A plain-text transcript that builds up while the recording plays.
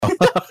I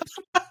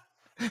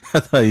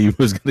thought he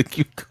was gonna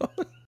keep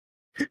going.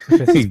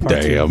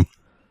 Damn.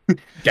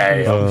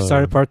 Damn. We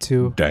started part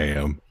 2.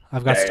 Damn.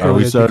 I've got Are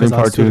we starting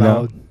part 2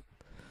 now?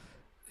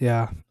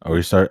 Yeah. Are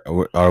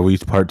we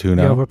part 2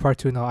 now? Yeah, we're part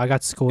 2 now. I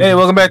got scolded. Hey,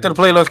 welcome back to the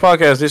Playlist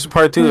Podcast. This is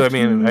part 2. I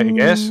mean, I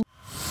guess.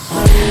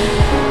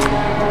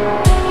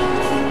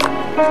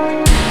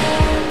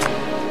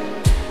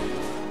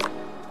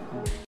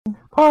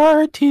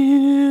 Part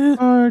 2.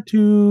 Part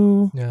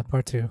 2. Yeah,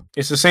 part 2.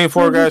 It's the same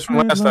 4 guys from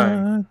last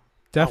time.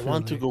 Definitely. I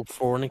want to go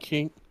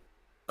fornicate.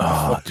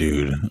 Oh,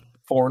 dude.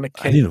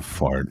 Fornicate. I need a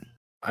fart.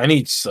 I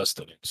need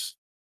sustenance.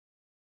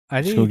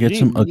 Let's go get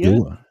some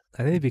Agula.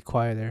 I need to be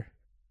quieter.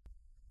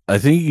 I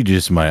think you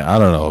just might. I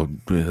don't know.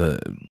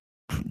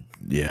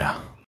 Yeah.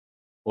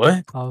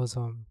 What? I was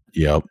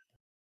Yep.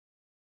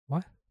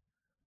 What?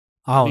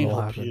 I don't know Need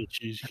what a happened.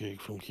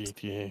 cheesecake from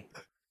KTA.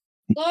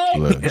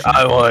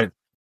 I want.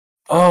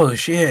 Oh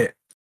shit!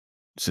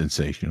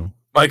 Sensational.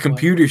 My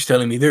computer's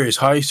telling me there is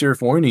high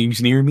surf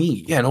warnings near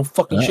me. Yeah, no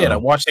fucking shit. I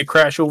watched it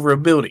crash over a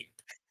building.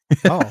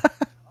 Oh.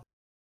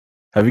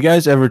 Have you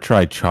guys ever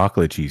tried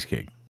chocolate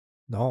cheesecake?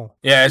 No.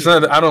 Yeah, it's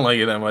not. I don't like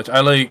it that much. I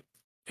like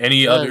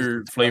any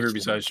other flavor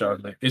besides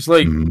chocolate. It's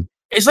like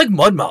it's like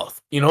mud mouth.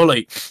 You know,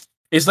 like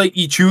it's like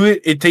you chew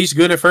it, it tastes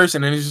good at first,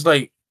 and then it's just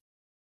like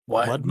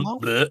what? Mud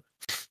mouth? Bleh.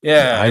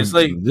 Yeah, it's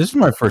like this is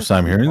my first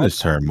time hearing this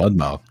term, mud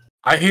mouth.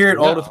 I hear it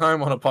all the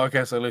time on a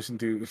podcast I listen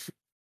to.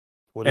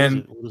 What is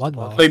it? Mud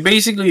mouth. Like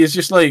basically, it's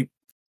just like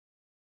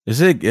Is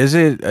it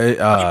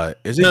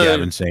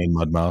Gavin saying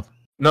mud mouth?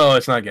 no,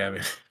 it's not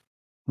Gavin.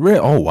 Really?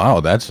 Oh wow,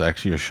 that's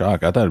actually a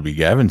shock. I thought it'd be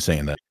Gavin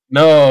saying that.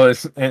 No,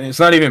 it's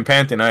not even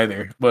Panton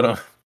either. But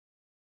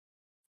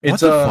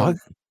it's what the fuck?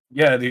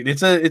 Yeah, dude,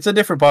 it's a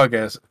different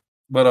podcast.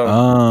 But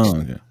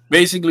okay.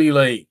 basically,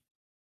 like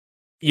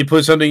you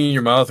put something in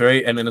your mouth,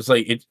 right, and then it's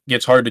like it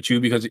gets hard to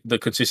chew because the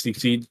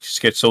consistency just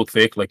gets so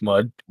thick, like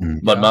mud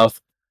mouth.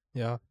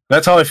 Yeah,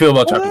 that's how I feel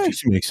about chocolate That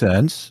cheese. makes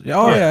sense.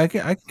 Yeah, I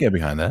can get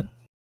behind that.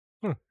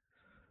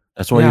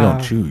 That's why you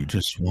don't chew; you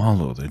just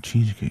swallow the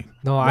cheesecake.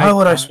 No, why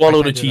would I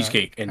swallow the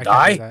cheesecake and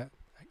die?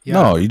 Yeah.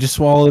 No, you just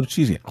swallow the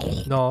cheesecake.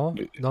 No,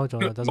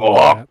 Jonah, it doesn't work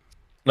like that.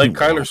 Like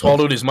Kyler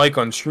swallowed his mic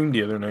on stream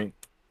the other night.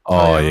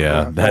 Oh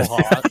yeah, that's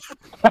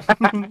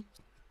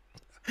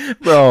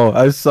bro.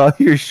 I saw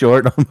your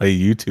short on my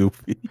YouTube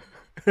feed.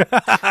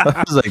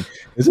 I was like,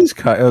 "Is this?"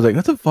 I was like,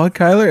 "What the fuck,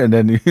 Kyler?" And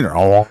then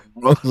I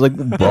was like,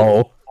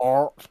 "Bro,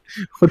 what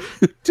are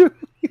you doing?"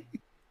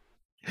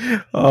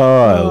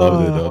 Oh, I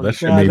loved it though. That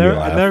shit made me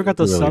laugh. I never got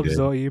the really subs did.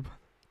 though, Ebe.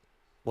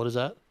 What is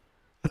that?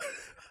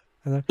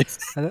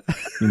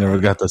 You never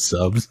got the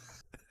subs.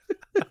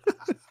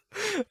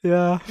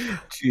 Yeah.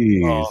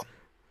 Jeez.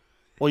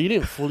 Well, you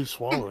didn't fully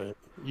swallow it.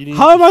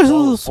 How am I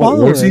supposed to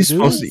swallow it? Was he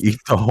supposed to eat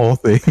the whole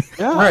thing?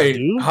 Yeah, right.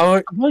 Dude. How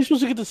are you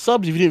supposed to get the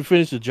subs if you didn't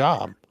finish the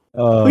job?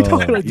 Do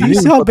you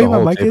see how big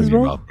my mic is,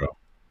 bro?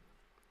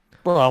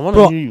 Bro, I want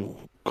to hear you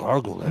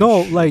gargle that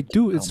No, shit. like,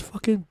 dude, it's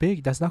fucking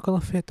big. That's not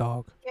gonna fit,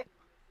 dog.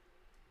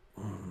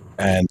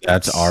 And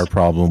that's our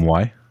problem.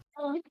 Why?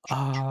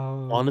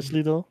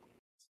 Honestly, though.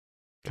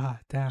 God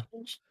damn.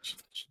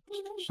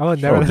 I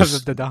would never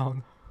have the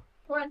down.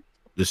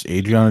 Just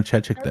Adriana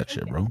check that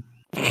shit, bro.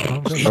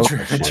 Oh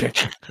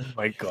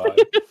my god.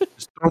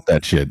 Just throw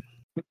that shit.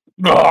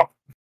 Ugh.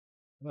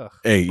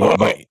 Hey, bro,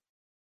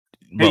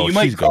 you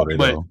might she's goated,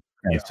 but though.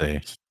 Can't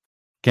say.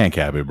 Can't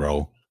cap it,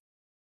 bro.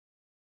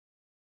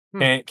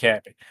 Can't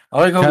cap it.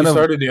 I like how we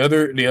started the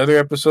other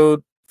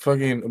episode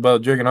fucking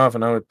about jerking off,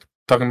 and now we're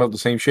talking about the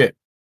same shit.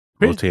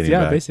 Rotating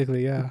yeah, back.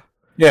 basically, yeah.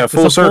 Yeah,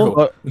 full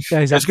circle. Yeah,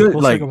 exactly. It's good.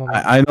 Full Like circle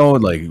I know,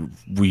 like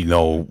we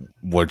know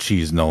what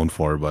she's known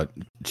for, but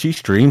she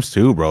streams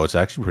too, bro. It's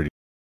actually pretty.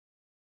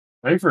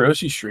 Right, for us,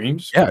 she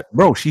streams. Yeah,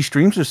 bro, she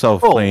streams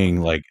herself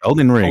playing like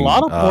Elden Ring. A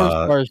lot of porn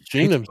stars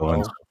stream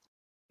themselves.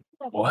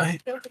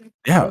 What?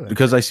 Yeah,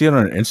 because I see it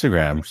on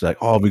Instagram. She's like,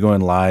 "Oh, I'll be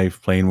going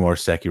live playing more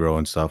Sekiro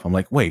and stuff." I'm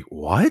like, "Wait,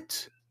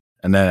 what?"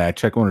 And then I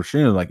check on her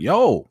stream. I'm like,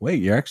 "Yo,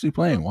 wait, you're actually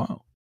playing?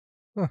 Wow."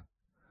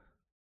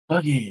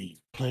 Buggy.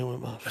 Playing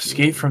with my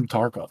Escape from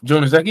Tarkov.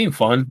 Joan, is that game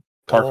fun?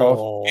 Tarkov?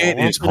 Oh, It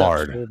is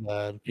hard.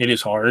 It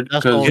is hard.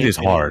 It is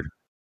hard.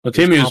 Well,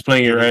 Timmy is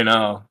playing it right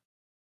now.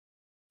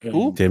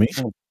 Who? Timmy?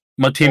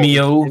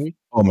 Matimio.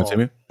 Oh,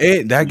 Matimio.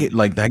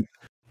 That.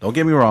 Don't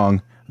get me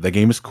wrong. The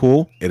game is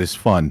cool. It is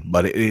fun,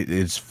 but it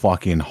is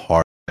fucking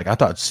hard. Like I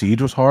thought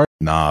Siege was hard.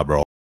 Nah,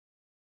 bro.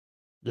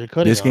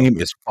 This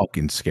game is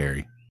fucking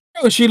scary.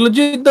 Oh, she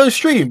legit does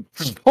stream.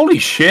 Holy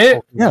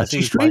shit. Yeah,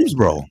 she streams,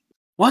 bro.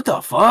 What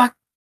the fuck?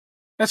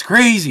 That's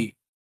crazy.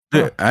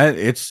 Dude,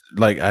 it's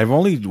like I've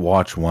only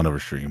watched one of her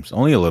streams,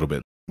 only a little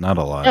bit, not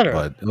a lot,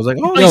 but it was like,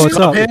 oh, yo, what's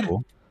up?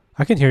 Cool.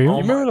 I can hear you. You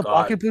remember the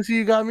pocket pussy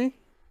you got me?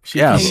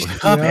 Yeah,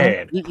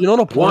 Cuphead. You know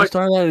the porn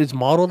star that is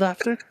modeled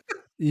after?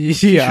 Yeah.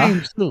 She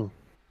streams too.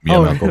 Mia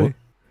Malkova.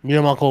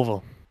 Mia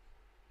Malkova.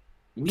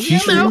 She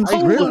streams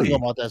I really think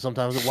about that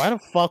sometimes. Why the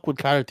fuck would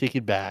Kyler take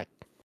it back?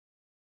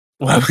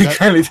 Why would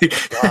Kyler take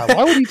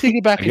why would he take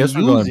it back? I guess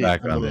we're going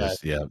back on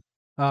this. Yeah.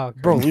 Oh,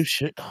 bro, you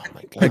shit. Oh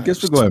my god. I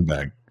guess we're going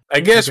back. I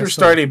guess we're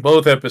starting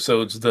both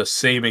episodes the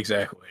same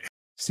exact way.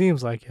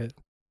 Seems like it.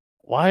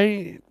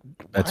 Why?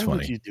 That's why funny.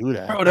 would you do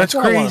that? Bro, that's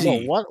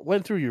crazy. What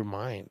went through your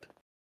mind?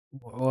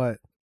 What?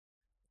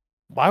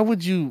 Why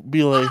would you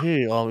be like,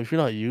 hey, if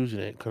you're not using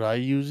it, could I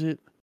use it?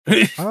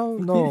 I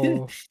don't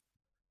know.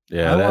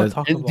 Yeah, that's.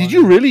 Did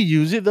you really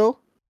use it though?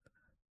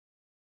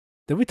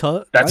 Did we tell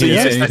it? That's a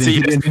yes. That's a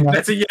yes.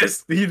 That's a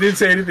yes. He didn't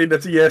say anything.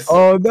 That's a yes.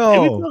 Oh no!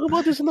 Did we talk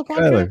about this in the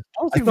podcast?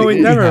 I think we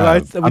never.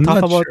 Right? I'm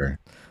not sure.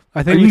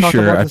 I think Are we you talked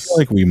sure? about I this. feel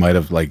like we might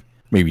have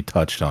maybe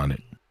touched on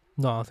it.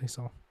 No, I don't think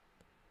so.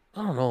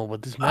 I don't know,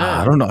 but this man.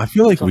 I don't know. I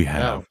feel like we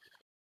have.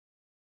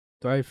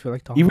 Do I feel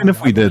like talking? Even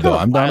if we did, though,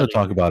 I'm down to violated.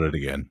 talk about it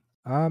again.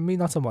 Me,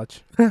 not so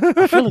much.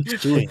 I feel like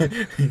it's doing.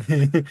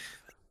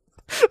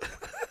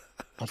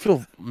 I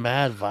feel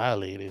mad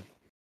violated.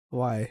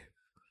 Why?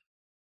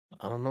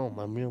 I don't know.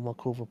 My Mio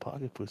Makova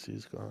pocket pussy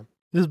is gone.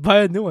 Just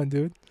buy a new one,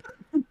 dude.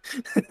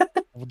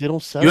 They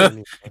don't sell it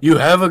anymore. You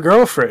have a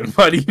girlfriend.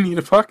 Why do you need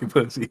a pocket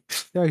pussy?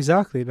 Yeah,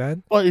 exactly,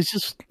 man. Well, it's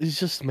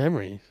just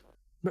memories.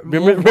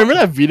 Remember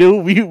that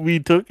video we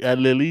took at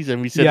Lily's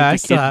and we said Yeah, I to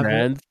still Kid have it.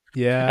 Brand?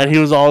 Yeah. And he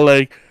was all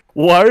like,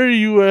 "Why are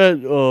you at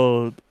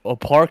a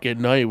park at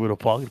night with a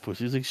pocket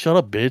pussy?" He's like, "Shut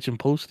up, bitch, and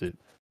post it."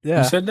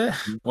 Yeah. Who said that?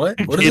 What?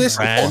 What is Kid this?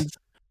 Brand.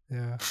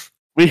 Yeah.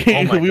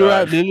 We were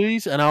at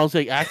Lily's and I was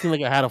like acting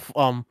like I had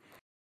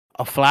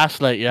a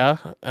flashlight, yeah,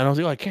 and I was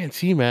like, "Oh, I can't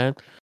see, man."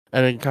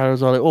 And then Kyra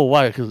was all like, "Oh,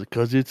 why?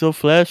 Because it's a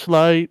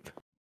flashlight."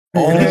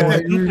 Oh, I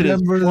Stupid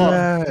as remember fuck.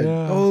 that.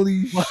 Yeah.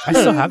 Holy shit! I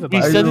still have it. We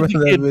by the sent way. it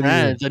to Kid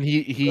Brands, and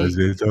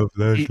It's a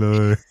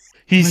flashlight.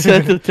 he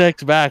sent the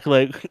text back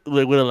like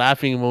with a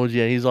laughing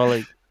emoji, and he's all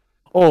like,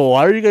 "Oh,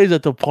 why are you guys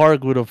at the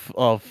park with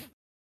a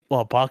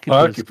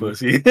pocket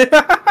pussy?"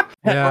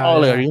 Yeah. Oh,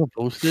 like, yeah. are you gonna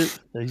post it?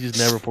 And he just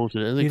never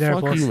posted it. I was He like,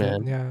 never "Fuck you, posted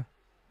it, man." Yeah.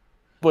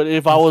 But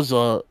if I was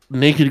a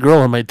naked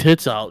girl and my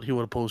tits out, he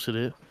would have posted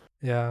it.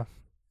 Yeah.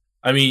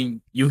 I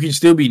mean, you can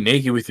still be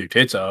naked with your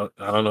tits out.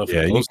 I don't know if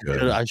Yeah, you you posted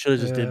could. I should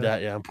have just did Yeah.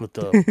 that, yeah, and put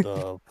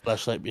the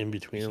flashlight in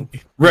between them.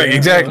 Right, Yeah.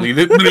 exactly.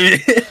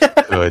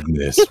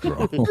 Goodness,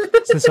 bro.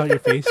 Since on your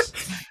face.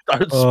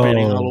 Start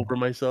spitting all over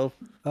myself.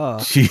 Oh.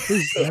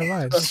 Jeez. Never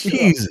mind.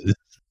 Jesus.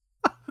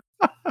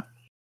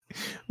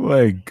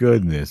 My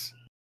goodness.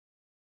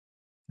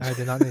 I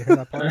did not hear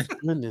that part.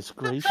 Goodness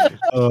gracious.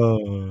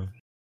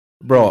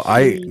 Bro,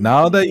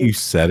 now that you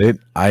said it,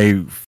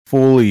 I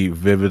fully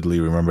vividly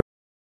remember.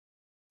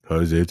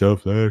 Cause it's a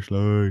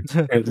flashlight.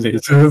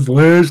 It's a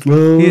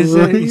flashlight.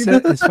 He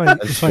said, it's funny. That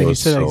It's funny. He show's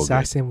said the so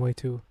exact good. same way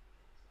too.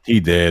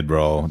 He did,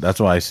 bro. That's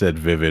why I said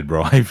vivid,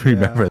 bro. I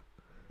remember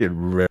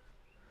it.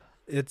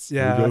 It's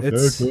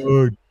a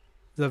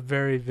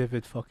very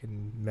vivid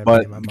fucking memory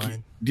But in my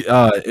mind.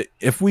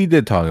 if we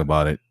did talk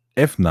about it,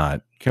 if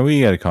not, can we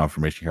get a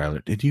confirmation,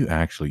 Kyler? Did you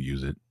actually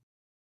use it?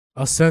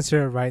 I'll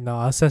censor it right now.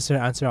 I'll censor the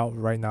answer out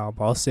right now,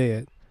 but I'll say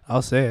it.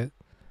 I'll say it.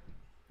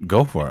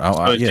 Go for it.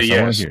 So it's a yes,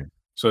 I want yes. to hear.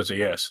 So it's a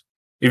yes.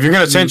 If you're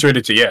gonna censor it,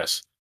 it's a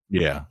yes.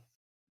 Yeah.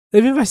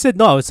 Even if I said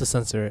no, it's to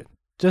censor it.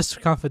 Just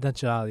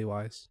confidentiality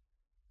wise.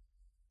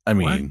 I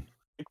mean,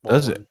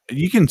 does it?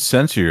 You can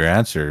censor your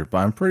answer, but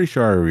I'm pretty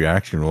sure our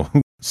reaction will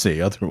say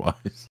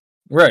otherwise.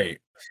 Right.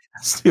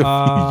 Still,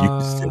 if you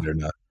used it or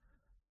not.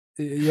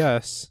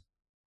 Yes.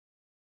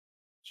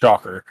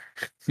 Shocker.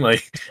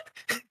 Like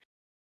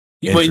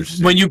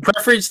when you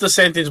preface the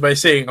sentence by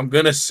saying I'm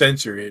gonna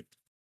censor it,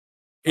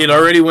 it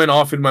already went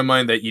off in my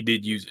mind that you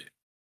did use it.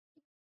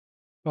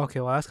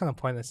 Okay, well that's kind of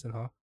pointless then,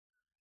 huh?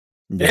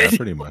 Yeah,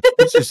 pretty much.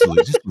 just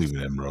leave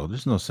it in, bro.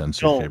 There's no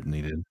censorship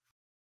needed.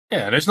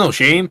 Yeah, there's no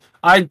shame.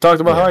 I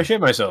talked about how I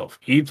shit myself.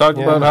 He talked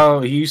about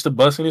how he used to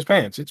bust in his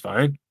pants. It's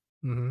fine.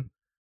 Mm-hmm.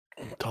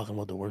 I'm talking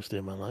about the worst day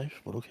of my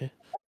life, but okay.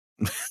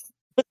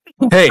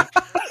 Hey,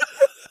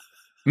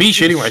 me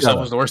shitting myself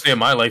was the worst day of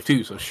my life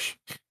too. So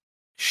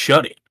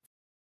shut it.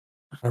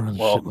 I rather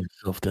shit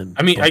myself than.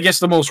 I mean, I guess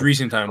the most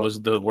recent time was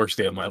the worst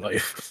day of my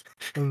life.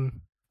 Mm.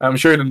 I'm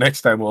sure the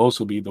next time will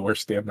also be the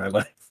worst day of my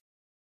life.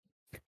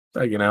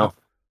 Like, you know.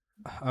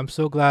 I'm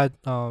so glad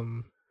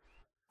none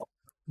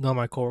of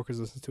my coworkers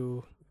listen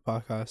to the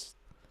podcast.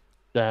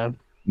 Damn.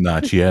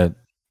 Not yet.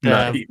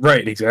 Nah,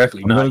 right,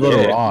 exactly. I'm gonna go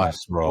to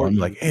Ross, bro. I'm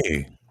like,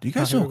 hey, do you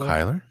guys know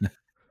Kyler?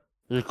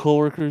 Your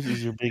coworkers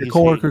is your biggest. Your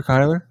coworker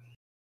Kyler?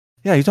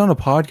 Yeah, he's on a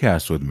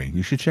podcast with me.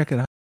 You should check it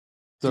out.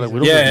 So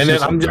like, yeah, and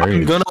then I'm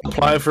gonna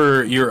apply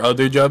for your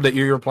other job that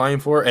you're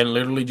applying for, and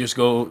literally just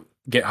go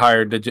get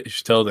hired to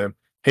just tell them,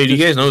 "Hey, do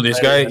you guys know this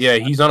guy? Yeah,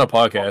 he's on a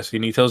podcast,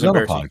 and he tells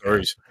embarrassing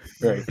stories."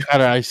 Right.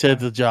 I said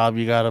the job.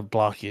 You gotta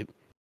block it.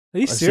 Are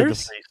you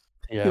serious?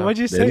 Yeah. Dude, why'd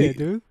you say it,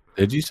 dude?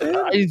 Did you say it?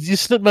 I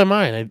just slipped my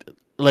mind.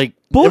 Everybody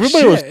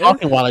Bullshit. was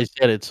talking while I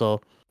said it.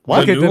 So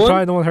what? Okay, then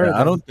probably no one heard.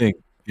 I don't think.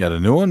 Yeah, the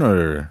new one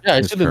or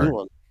I said the new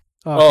one.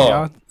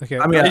 Oh, okay.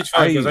 I mean, it's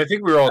fine because I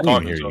think we were all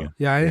talking. Hear So. you.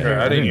 Yeah,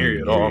 I didn't hear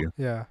you at all.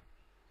 Yeah.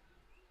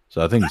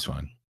 So I think it's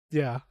fine.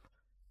 Yeah.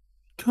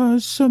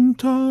 Cause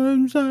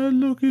sometimes I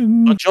look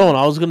in. But Joan,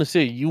 I was gonna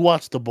say you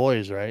watched The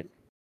Boys, right?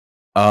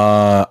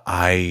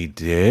 I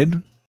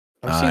did.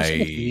 I've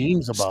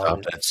seen some memes about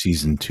stopped at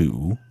season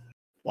 2.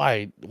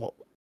 Why? Well,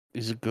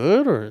 is it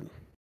good or?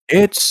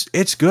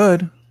 It's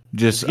good.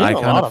 Just I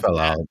kind of fell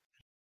out.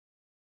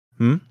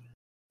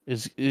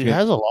 It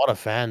has a lot of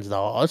fans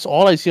now. That's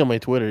all I see on my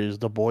Twitter is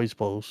the Boys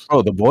post.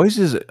 Oh, the Boys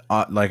is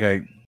like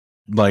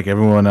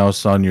everyone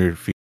else on your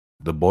feed.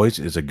 The Boys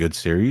is a good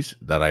series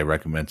that I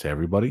recommend to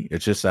everybody.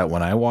 It's just that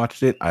when I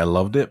watched it, I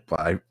loved it,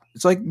 but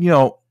it's like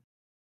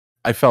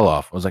I fell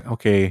off. I was like,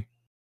 okay,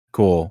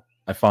 cool.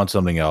 I found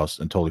something else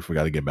and totally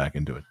forgot to get back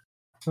into it.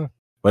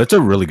 But it's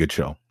a really good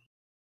show.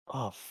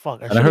 Oh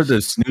fuck! And I heard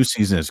this new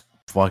season is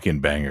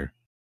fucking banger.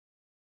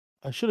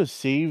 I should have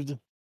saved.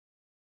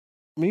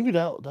 Maybe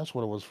that's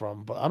what it was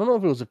from, but I don't know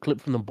if it was a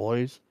clip from The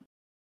Boys.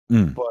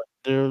 But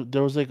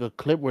there was like a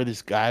clip where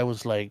this guy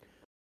was like,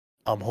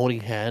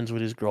 holding hands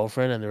with his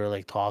girlfriend, and they were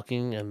like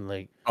talking and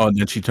like. Oh, and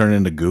then she turned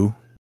into goo.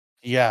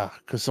 Yeah,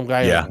 because some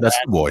guy. Yeah, that's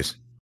The Boys.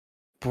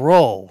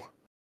 Bro,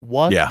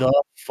 what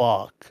the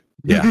fuck?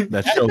 Yeah,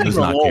 that show does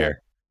not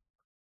care.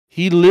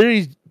 He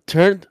literally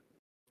turned.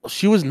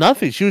 She was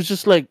nothing. She was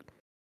just like.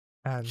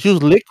 She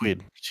was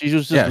liquid. She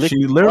was just. Yeah, she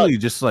literally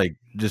just.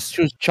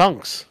 She was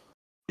chunks.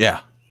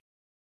 Yeah.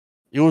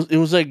 It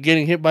was like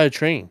getting hit by a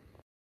train.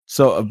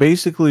 So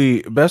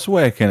basically, best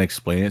way I can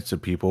explain it to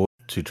people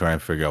to try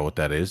and figure out what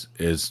that is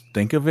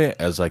think of it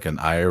as like an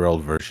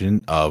IRL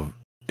version of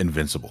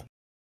Invincible.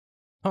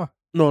 Huh?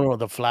 No,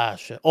 The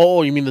Flash.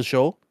 Oh, you mean the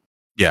show?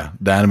 Yeah,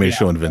 the animated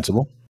show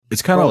Invincible.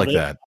 It's kind of like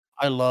that.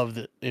 I love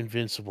the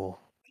Invincible.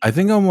 I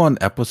think I'm on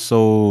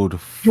episode.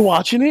 You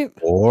watching it?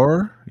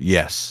 4?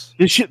 Yes.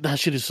 That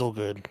shit is so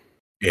good.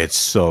 It's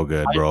so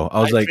good, bro. I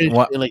was like,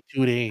 what? In like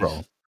 2 days,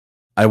 bro.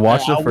 I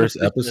watched the first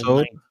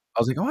episode. I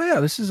was like, oh yeah,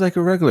 this is like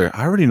a regular.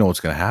 I already know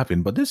what's gonna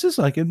happen, but this is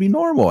like it'd be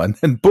normal. And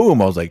then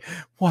boom, I was like,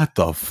 what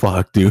the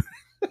fuck, dude?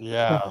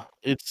 Yeah,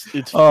 it's.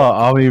 Oh,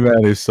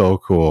 Omni-Man is so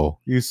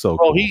cool. He's so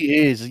cool. He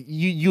is.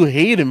 You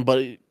hate him,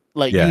 but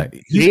like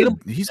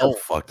he's a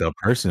fucked up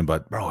person,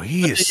 but bro,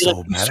 he is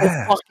so badass.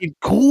 So fucking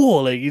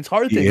cool. Like it's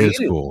hard to hate him. He is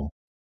cool.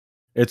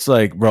 It's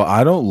like, bro,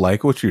 I don't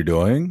like what you're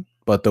doing,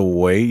 but the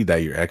way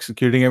that you're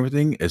executing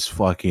everything is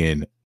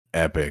fucking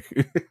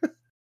epic.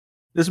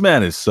 This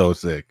man is so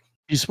sick.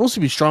 He's supposed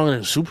to be stronger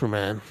than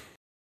Superman.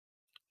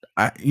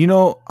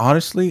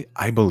 Honestly,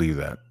 I believe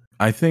that.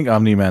 I think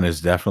Omni-Man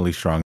is definitely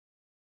strong.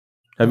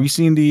 Have you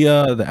seen the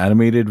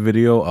animated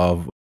video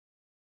of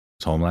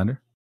Homelander?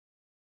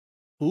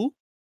 Who?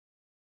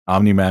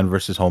 Omni-Man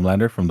versus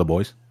Homelander from The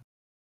Boys?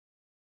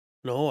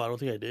 No, I don't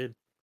think I did.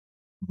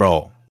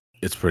 Bro,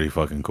 it's pretty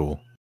fucking cool.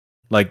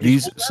 Like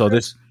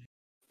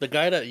the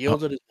guy that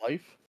yells at his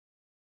wife?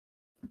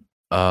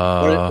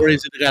 Or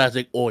is it the guy that's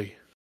like, oi?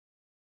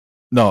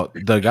 No,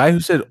 the guy who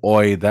said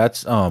oi,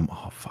 that's oh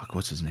fuck,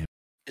 what's his name?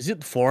 Is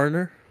it the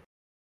Foreigner?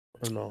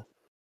 Or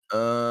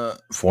no?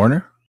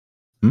 Foreigner?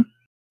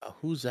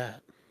 Who's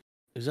that?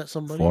 Is that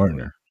somebody?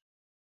 Foreigner.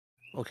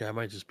 Okay, I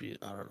might just be,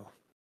 I don't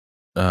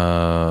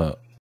know.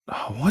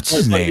 What's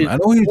his name? I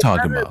know who you're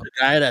talking about. The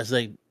guy that's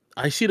like,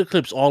 I see the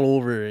clips all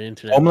over the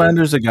internet.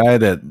 Homelander's a guy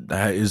that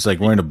is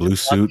like wearing a blue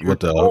suit with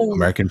the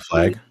American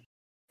flag.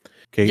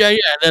 Okay. Yeah, and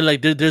then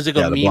like there's like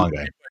a the blonde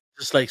guy.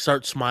 Just like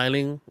start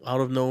smiling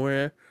out of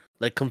nowhere,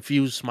 like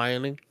confused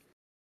smiling.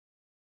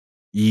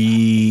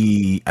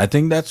 I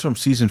think that's from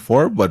season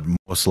 4, but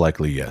most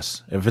likely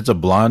yes. If it's a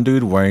blonde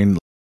dude wearing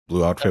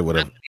blue outfit with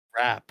a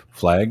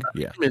flag,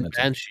 yeah.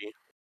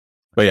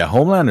 But yeah,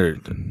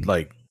 Homelander,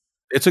 like,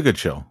 it's a good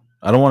show.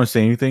 I don't want to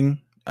say anything.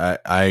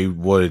 I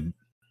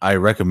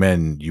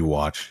recommend you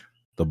watch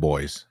The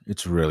Boys.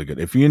 It's really good.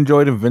 If you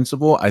enjoyed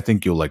Invincible, I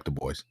think you'll like The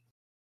Boys.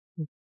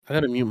 I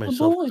gotta mute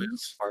myself for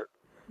this part.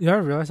 Yeah, I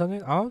realized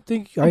something. I don't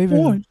think I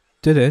even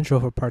did an intro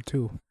for part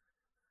 2.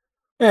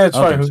 Yeah, it's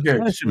fine. Who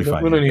cares? It should be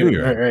fine. We don't need it.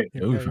 Right.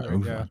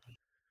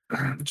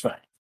 It's fine.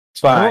 It's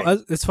fine.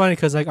 Well, it's funny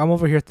because like I'm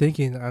over here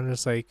thinking, I'm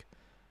just like,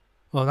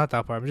 well, not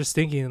that part. I'm just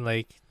thinking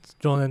like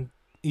Joan and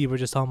Eve were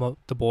just talking about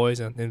The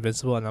Boys and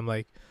Invincible, and I'm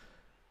like,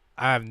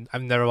 I've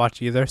never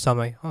watched either. So I'm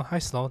like, oh, hi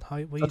Sloan.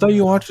 I thought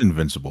you watched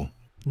Invincible.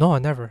 No, I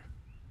never.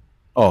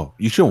 Oh,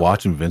 you should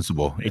watch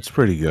Invincible. It's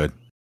pretty good.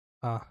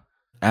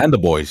 And The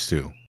Boys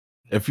too.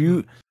 If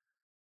you,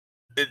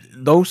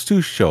 those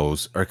two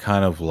shows are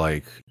kind of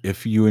like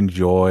if you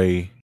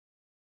enjoy,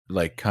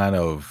 like kind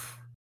of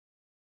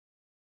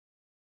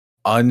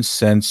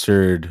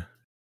uncensored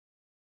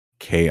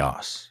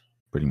chaos,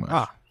 pretty much.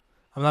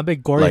 I'm not a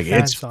big gory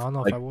fan, so I don't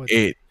know if I would.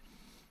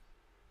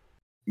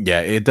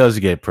 Yeah, it does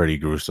get pretty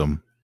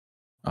gruesome.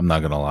 I'm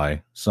not gonna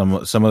lie. Some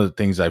of the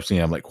things I've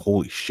seen, I'm like,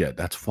 holy shit,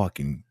 that's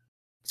fucking.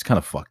 It's kind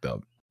of fucked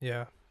up.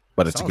 Yeah,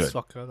 but it's good.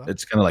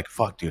 It's kind of like,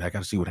 fuck, dude, I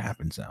gotta see what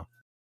happens now.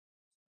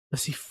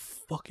 Let's see,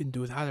 fucking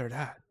do that or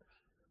that.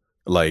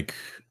 Like,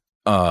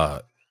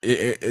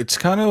 it's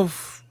kind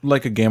of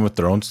like a Game of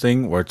Thrones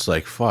thing where it's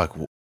like, fuck,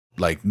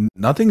 like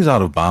nothing's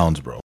out of bounds,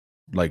 bro.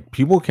 Like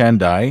people can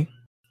die.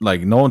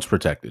 Like no one's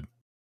protected.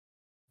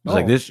 It's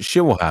like this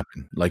shit will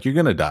happen. Like you're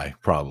gonna die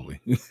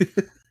probably.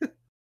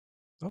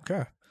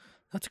 Okay,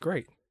 that's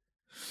great.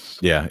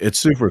 Yeah, it's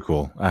super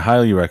cool. I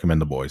highly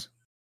recommend The Boys.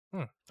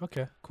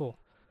 Okay, cool.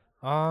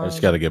 I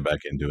just got to get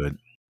back into it.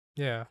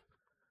 Yeah.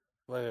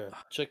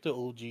 Check the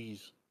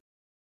OGs.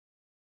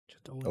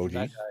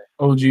 OG.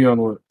 OG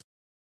on what?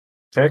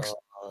 Text?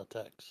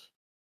 Text.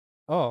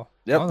 Oh.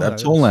 Yep,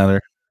 that's Homelander.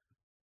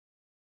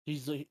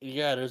 He's like,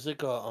 yeah, there's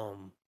like a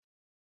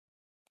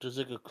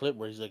clip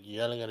where he's like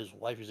yelling at his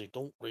wife. He's like,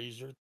 "Don't raise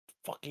your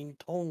fucking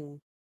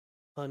tone,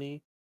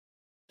 honey,"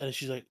 and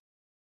she's like,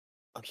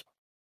 "I'm sorry."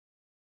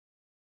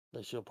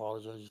 Like she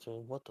apologizes to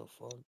him. What the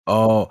fuck?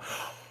 Oh,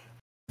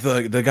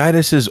 the guy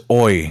that says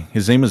 "Oi,"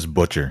 his name is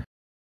Butcher.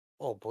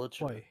 Oh,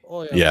 Butcher. Oi.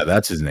 Oh yeah,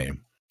 that's his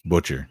name,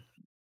 Butcher.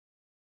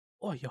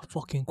 Oh, you're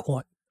fucking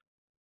quite.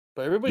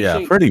 But everybody,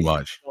 yeah, pretty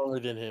much stronger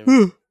than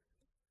him.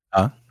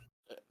 Huh?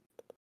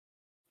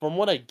 From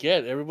what I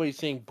get, everybody's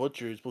saying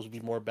Butcher is supposed to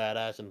be more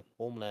badass than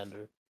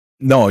Homelander.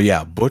 No,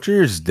 yeah,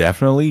 Butcher is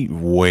definitely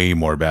way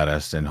more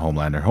badass than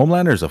Homelander.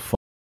 Homelander is a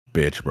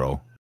bitch, bro.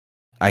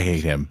 I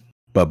hate him,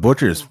 but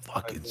Butcher is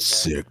fucking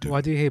sick, dude.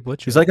 Why do you hate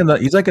Butcher? He's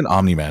like an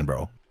Omni-Man,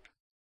 bro.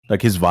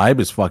 Like his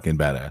vibe is fucking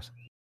badass.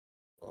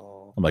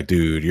 Oh. I'm like,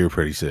 dude, you're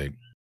pretty sick.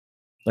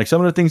 Like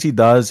some of the things he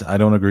does, I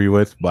don't agree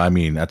with, but I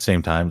mean, at the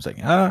same time, it's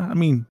like, I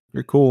mean,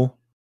 you're cool.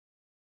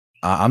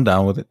 I'm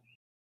down with it.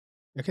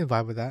 I can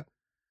vibe with that.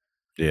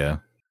 Yeah.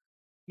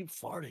 Keep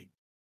farting.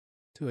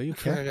 Dude, are you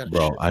okay?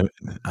 Bro,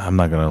 I'm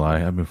not gonna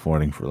lie. I've been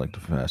farting for like the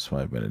past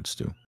 5 minutes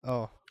too.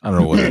 Oh. I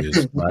don't know what it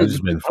is. I've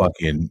just been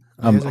fucking.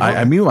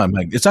 I mute my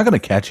mic. It's not gonna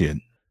catch it.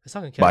 It's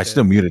not gonna catch but I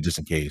still mute it just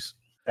in case.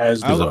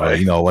 As because of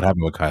you know what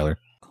happened with Kyler.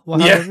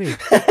 What happened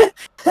with me?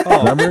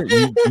 Remember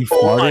you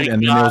farted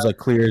and then it was like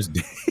clear as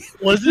day.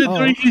 Was it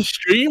during his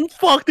stream?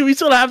 Fuck, do we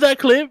still have that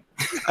clip?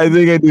 I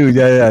think I do.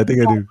 Yeah, I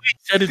think I do.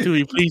 Please send it to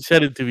me. Please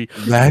send it to me.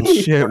 That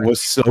shit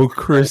was so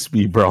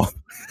crispy, bro.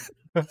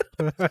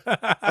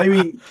 I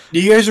mean,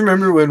 do you guys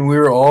remember when we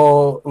were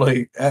all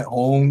like at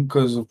home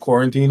because of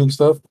quarantine and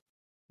stuff?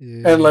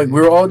 Yeah. And like we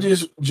were all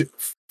just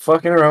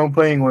fucking around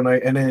playing one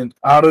night, and then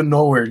out of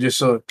nowhere, just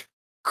so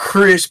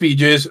crispy,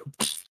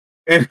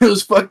 and it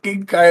was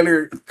fucking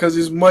Kyler because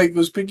his mic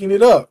was picking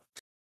it up.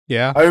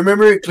 Yeah, I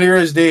remember it clear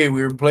as day.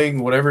 We were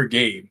playing whatever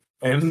game,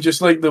 and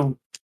just like the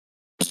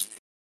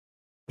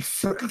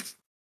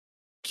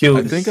killed.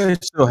 I think I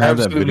still have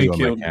that video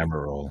on my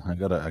camera roll. I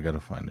gotta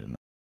find it.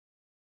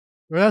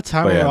 Remember that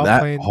time we were all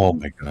playing? Oh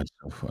my god,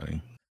 so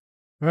funny.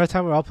 Remember that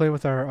time we were all playing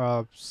with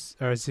our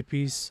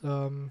Zippy's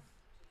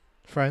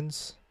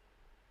friends,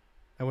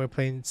 and we were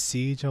playing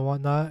Siege and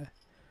whatnot,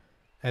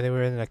 and then we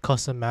were in like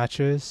custom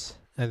matches,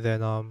 and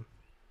then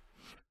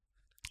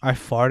I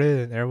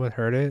farted and everyone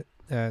heard it,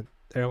 and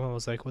everyone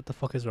was like, "What the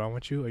fuck is wrong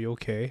with you? Are you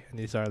okay?" And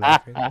they started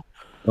laughing.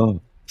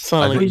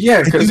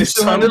 Yeah, because it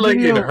sounded like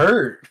it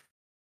hurt.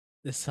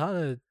 It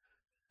sounded,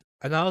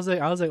 and I was like,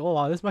 "Oh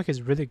wow, this mic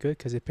is really good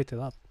because it picked it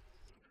up."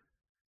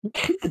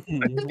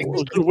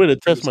 It's a good way to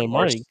test my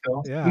mic.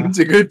 Yeah, it's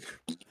a good.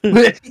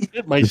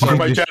 My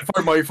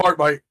fart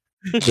mic.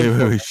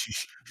 Wait.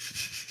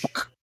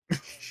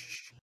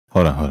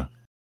 Hold on.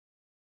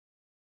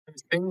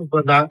 Things,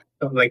 but not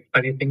like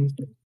funny things.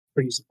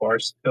 Pretty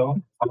sparse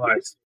still.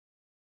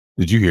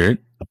 Did you hear it?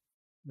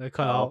 They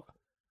cut out.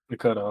 They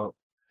cut out.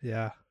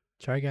 Yeah,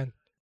 try again.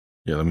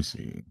 Yeah, let me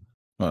see.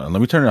 Let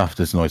me turn off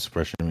this noise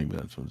suppression. Maybe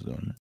that's what's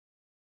doing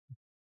it.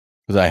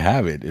 Because I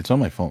have it. It's on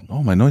my phone.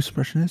 Oh, my noise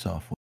suppression is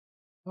off.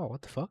 Oh,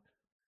 what the fuck?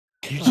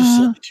 Can you just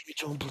send it to me,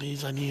 John,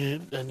 please? I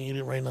need it. I need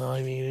it right now.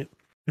 I need it.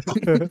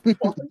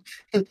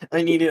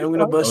 I need it. I'm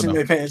gonna bust in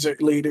my pants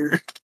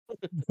later.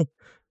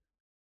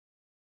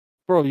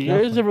 Bro, you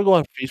guys ever go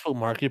on Facebook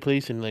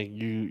Marketplace and like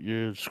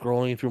you're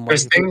scrolling through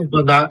Marketplace? Things,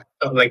 but not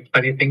like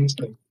funny things.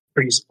 Like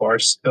pretty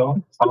sparse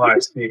still. I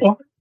see.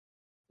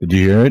 Did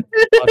you hear it?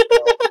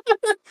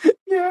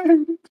 Yeah.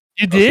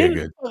 You did? Okay,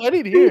 good. Oh, I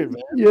didn't hear it,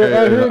 man.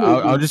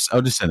 Yeah, I'll just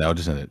send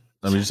it.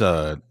 Let me just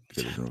get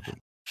this real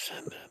quick.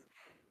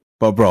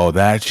 But bro,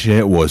 that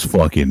shit was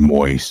fucking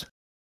moist.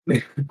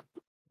 I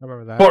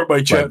remember that. Fart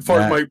my chat.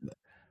 Fart my.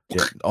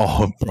 Yeah.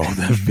 Oh, bro,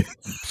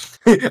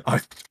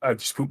 that. I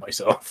just pooped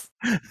myself.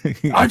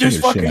 I just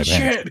fucking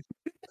shit.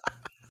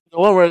 The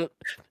one where it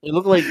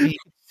looked like you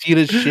could see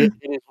the shit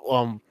in his,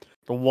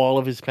 the wall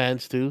of his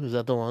pants too. Is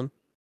that the one?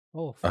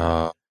 Oh.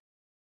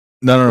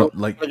 No.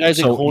 Like,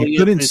 so you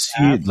couldn't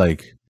see it.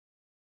 Like,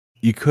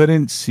 you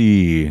couldn't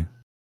see,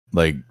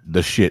 like,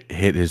 the shit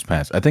hit his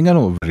pants. I think I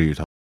know what video you're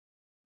talking.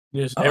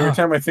 Yes. Every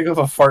time I think of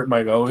a fart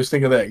mic, I always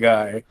think of that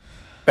guy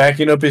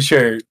backing up his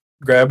shirt,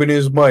 grabbing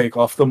his mic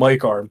off the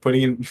mic arm,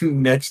 putting it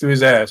next to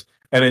his ass,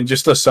 and then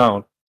just a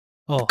sound.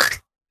 Oh.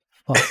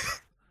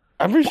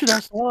 I'm pretty sure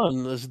that's the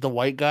one. This is the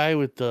white guy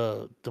with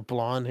the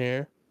blonde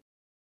hair.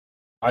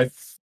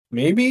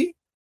 Maybe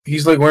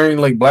he's like wearing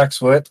like black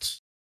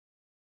sweats.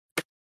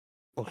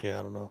 Okay,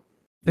 I don't know.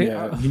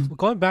 Yeah,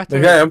 going back to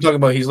the guy I'm talking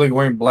about, he's like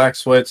wearing black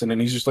sweats, and then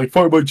he's just like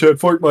fart my chat,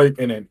 fart mic,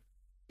 and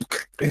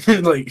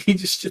then like he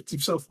just shits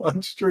himself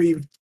on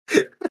stream.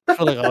 I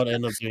feel like I would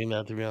end up doing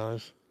that, to be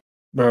honest.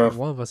 Bro,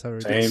 one of us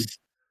already did.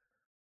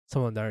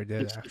 Someone already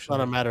did. It's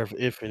not a matter of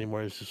if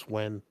anymore; it's just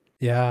when.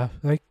 Yeah,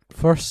 like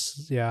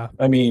first, yeah.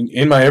 I mean,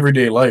 in my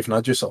everyday life,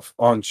 not just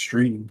on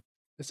stream.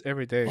 It's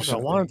every day. I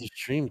wanted to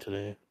stream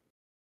today.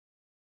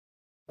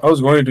 I was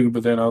going to,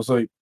 but then I was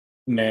like,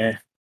 nah.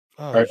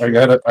 I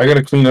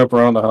gotta clean up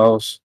around the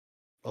house.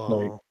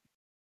 Like Oh,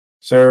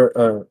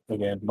 Sarah,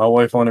 again, my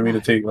wife wanted me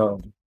to take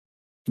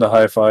the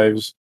high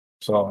fives,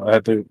 so I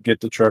had to get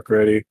the truck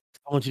ready.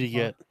 how much did you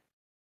get?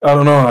 I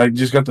don't know. I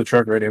just got the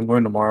truck ready. I'm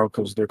going tomorrow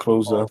because they're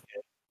closed Oh, up.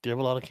 okay. Do you have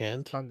a lot of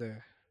cans? Sunday.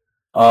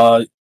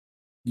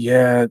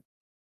 Yeah,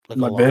 Like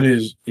my a bed lot?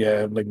 is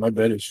like my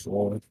bed is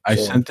full. I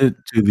So, sent it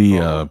to the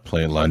Oh,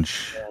 play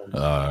lunch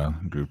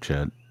cans. group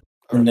chat.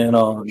 and then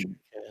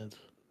Cans.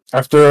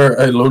 after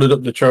I loaded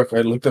up the truck,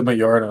 I looked at my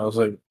yard and I was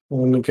like,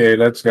 okay,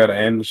 that's gotta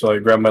end. So I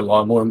grabbed my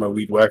lawnmower and my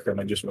weed whacker and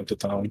I just went to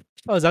town.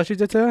 Oh, is that what you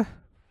did today?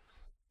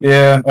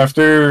 Yeah,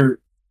 after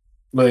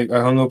like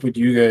I hung up with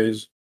you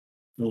guys,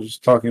 I was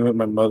talking with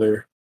my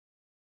mother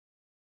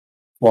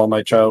while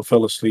my child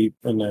fell asleep,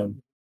 and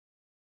then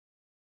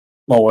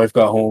my wife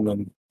got home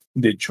and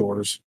did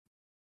chores.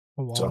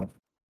 Oh, wow. So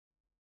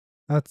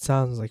That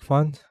sounds like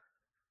fun.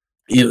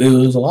 it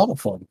was a lot of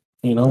fun.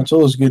 You know, it's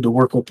always good to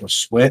work up a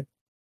sweat.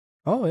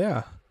 Oh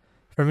yeah.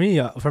 For me,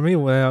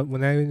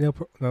 when I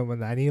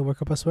need to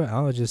work up a sweat,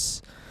 I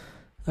just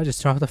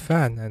turn off the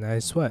fan and I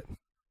sweat.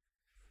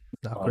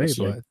 Not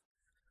Honestly. great,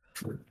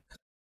 but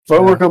If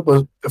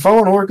I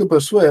want to work up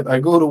a sweat, I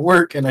go to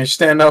work and I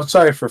stand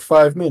outside for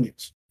 5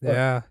 minutes.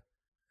 yeah.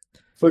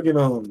 Fucking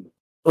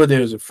what day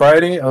was it?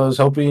 Friday. I was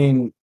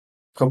helping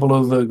a couple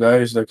of the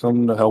guys that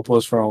come to help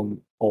us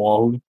from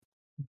Oahu.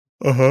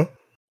 I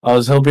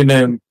was helping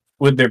them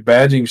with their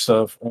badging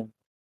stuff.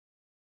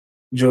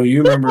 Joe,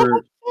 you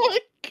remember?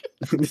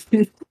 I'm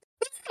sorry.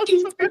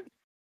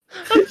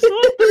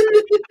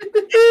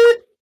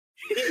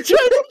 He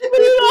tried to put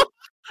it off.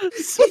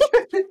 So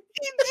he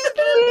just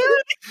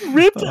literally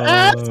ripped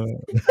ass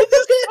and just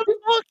kept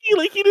talking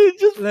like he didn't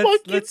just fucking.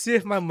 Let's see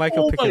if my mic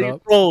will pick it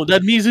up. Bro,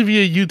 that needs to be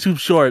a YouTube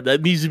short.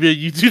 Please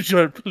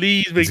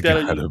make It's that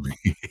a gotta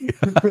be.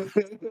 bro.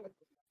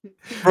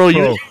 Bro,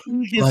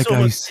 You like so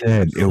I much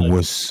said, it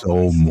was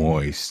so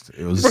moist.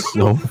 It was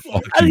so and he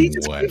fucking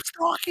just wet. keeps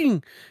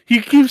talking.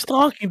 He keeps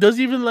talking.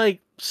 Doesn't even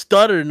like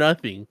stutter.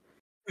 Nothing.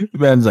 The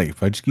man's like,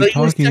 if I just keep Like,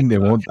 talking, they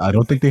won't. I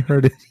don't think they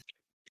heard it.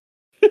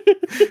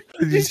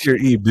 You just hear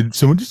Eve. Did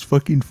someone just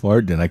fucking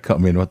fart? Then I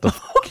come in. What the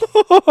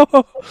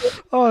fuck?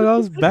 Oh, that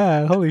was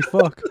bad. Holy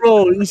fuck.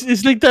 Bro,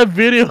 it's like that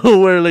video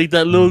where like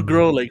that little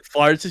girl like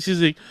farts and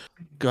she's like,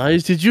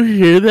 "Guys, did you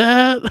hear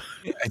that?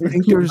 I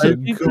think there's a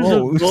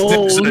ghost.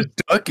 There's a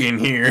duck in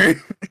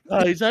here.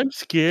 Guys, I'm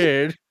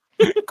scared."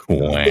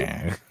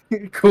 Quack.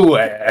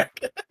 Quack.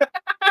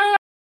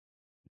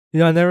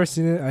 I never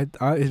seen it.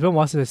 It's been a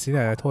while since I've seen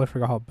it. I totally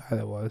forgot how bad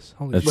it was.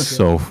 Holy That's shit.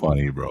 so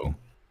funny, bro.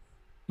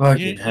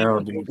 Fucking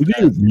hell, dude. Did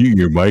you mute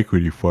your mic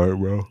when you fart,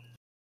 bro?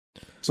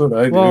 That's what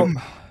I do. Well,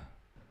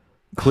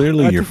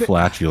 Clearly, I your think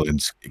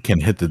flatulence can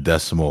hit the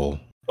decimal.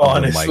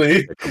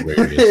 Honestly,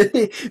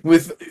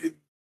 with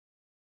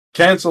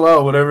cancel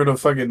out whatever the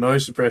fucking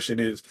noise suppression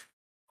is,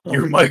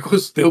 your mic will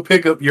still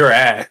pick up your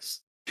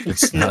ass.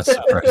 It's not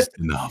suppressed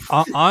enough.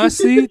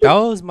 honestly, that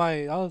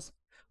was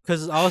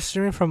because I was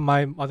streaming from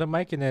my other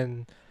mic, and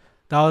then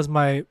that was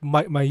my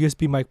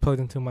USB mic plugged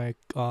into my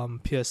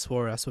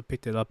PS4. That's what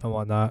picked it up and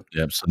whatnot.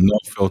 Yep. So no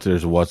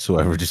filters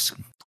whatsoever. Just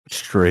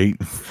straight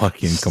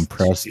fucking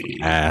compressed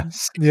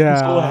ass. Yeah. I'm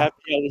so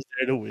happy I was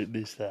there to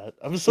witness that.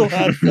 I'm so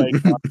happy.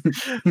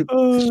 It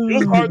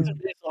was hard to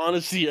miss,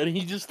 honestly, and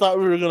he just thought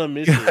we were gonna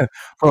miss it.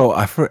 Bro,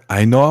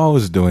 I know I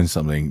was doing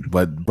something,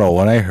 but bro,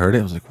 when I heard it,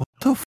 I was like, "What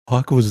the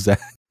fuck was that?"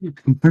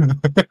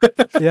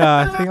 Yeah,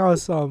 I think I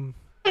was No.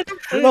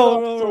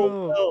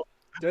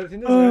 I think there's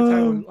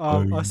another time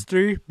when us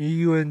three, me,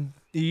 you, and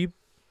Eve,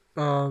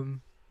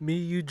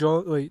 me,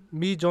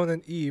 Joan,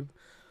 and Eve,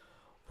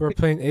 were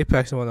playing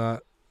Apex and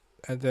whatnot,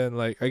 and then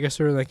like I guess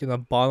we were like in the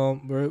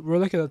bottom, we're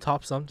like in the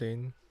top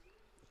something,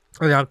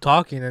 and I'm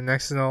talking, and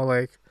next to know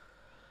like,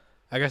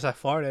 I guess I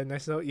farted.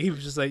 Next to know Eve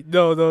was just like,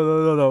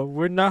 no,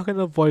 we're not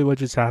gonna avoid what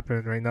just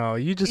happened right now.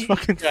 You just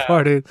fucking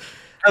farted.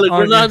 Like,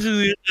 we're not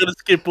just gonna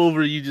skip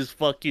over you just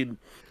fucking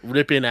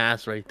ripping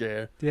ass right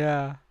there.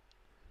 Yeah,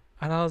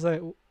 and I was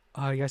like,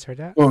 oh, you guys heard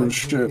that? Oh, Like,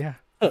 shit. Yeah.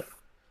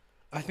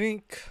 I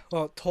think,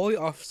 totally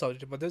off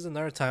subject, but there's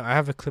another time I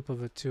have a clip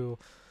of it too.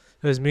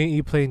 It was me and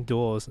Eve playing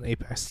duels in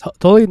Apex.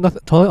 Totally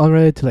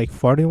unrelated to like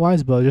farting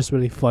wise, but just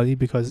really funny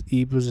because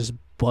Eve was just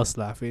bust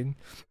laughing.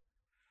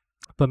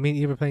 But me and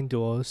Eve were playing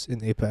duels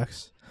in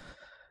Apex,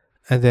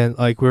 and then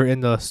like we are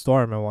in the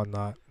storm and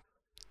whatnot,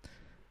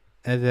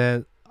 and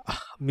then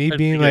me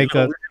being like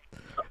a.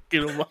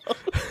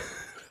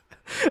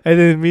 And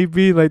then me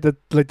being like the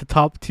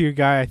top tier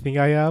guy I think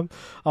I am,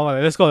 I'm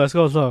like, let's go.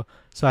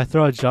 So I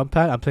throw a jump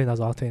pad. I'm playing as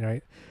Octane,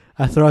 right?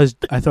 I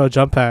throw a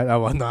jump pad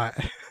and whatnot.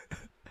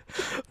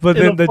 But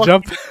then the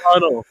jump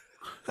tunnel.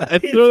 I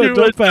threw a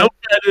jump pad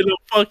in a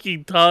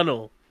fucking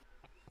tunnel.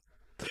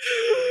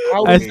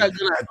 I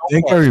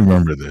think I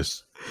remember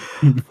this.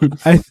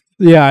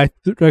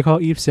 Like how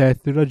Eve said, I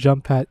threw the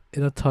jump pad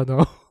in a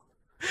tunnel.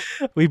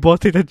 We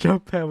both hit the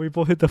jump pad. We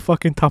both hit the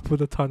fucking top of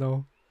the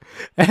tunnel.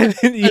 And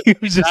then Eve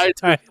just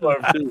started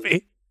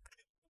laughing.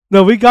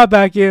 No, we got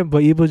back in,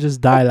 but Evil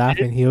just died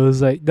laughing. He was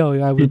like, "No,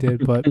 yeah, we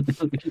did." But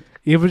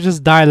Evil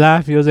just died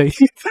laughing. He was like,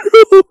 "He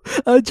threw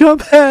a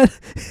jump head."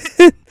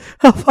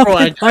 Bro,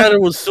 and Kyler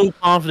was so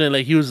confident,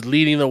 like he was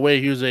leading the way.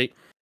 He was like,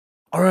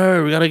 "All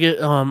right, we gotta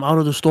get out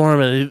of the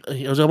storm," and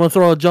he was like, "I'm gonna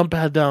throw a jump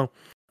pad down."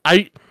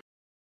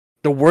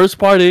 The worst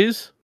part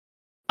is,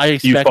 I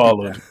expected you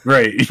followed, that.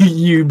 Right?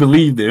 You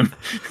believed him.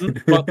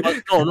 but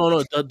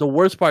no. The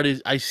worst part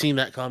is, I seen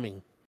that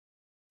coming.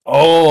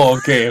 Oh,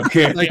 okay.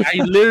 Like I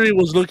literally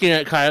was looking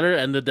at Kyler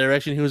and the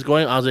direction he was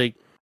going. I was like,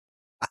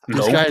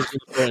 "This guy's gonna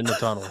throw it in the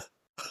tunnel,"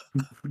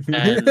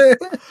 and did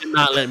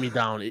not let me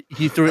down.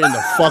 He threw it in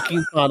the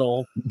fucking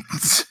tunnel,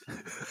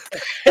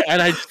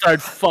 and I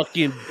started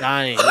fucking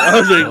dying. I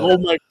was like, "Oh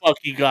my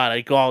fucking god!"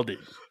 I called it.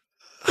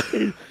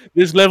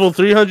 This level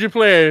 300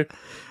 player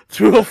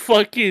threw a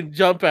fucking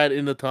jump pad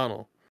in the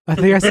tunnel. I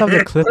think I saw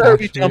the clip. Where are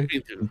we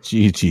jumping to?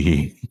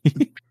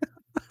 GG.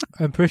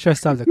 I'm pretty sure I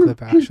saw the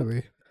clip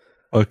actually.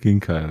 Fucking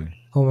Kylie.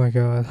 Oh my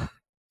god.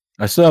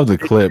 I still have the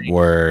clip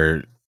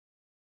where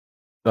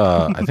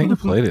I think I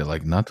played it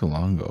like not too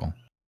long ago.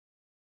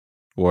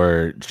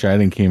 Where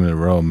Shading came in the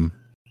room,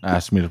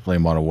 asked me to play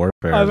Modern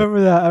Warfare. I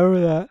remember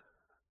that.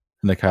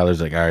 And the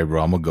Kyler's like, "All right,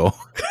 bro, I'm gonna go."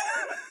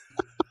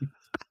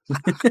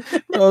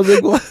 I was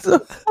like, "What the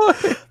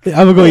fuck?" I'm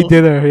gonna go eat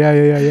dinner. Yeah.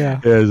 Yeah,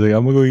 I was like,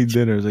 "I'm gonna go eat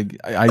dinner." I was like,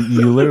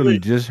 you literally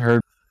just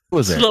heard. What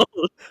was that?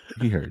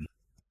 He heard.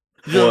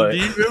 Yo, do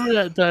you remember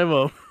that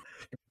time?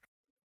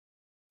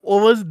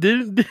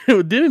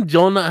 Didn't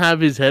Joe not have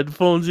his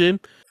headphones in,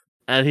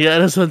 and he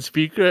had us on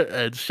speaker,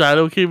 and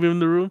Shadow came in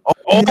the room?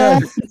 Oh, yeah.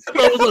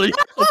 I was like,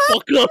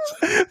 "Fuck up!"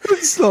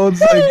 So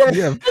it's like,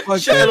 yeah, fuck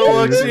Shadow that,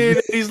 walks dude. in,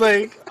 and he's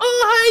like,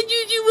 "Oh, hi,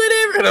 Juju,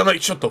 whatever," and I'm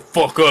like, "Shut the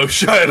fuck up,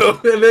 Shadow."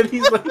 And then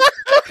he's like,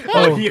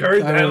 "Oh, he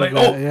heard that." Like,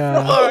 that, "Oh,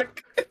 yeah.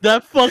 fuck."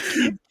 That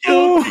fucking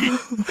killed me.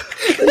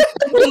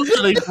 I was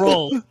like,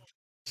 "Bro,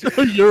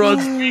 so you're on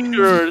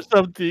speaker or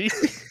something."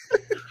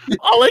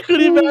 All I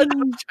could imagine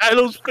was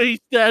Shadow's face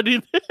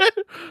standing there,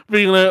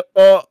 being like,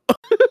 "Oh."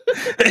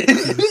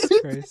 Jesus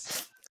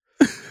Christ.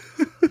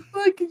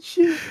 Fucking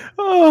shit.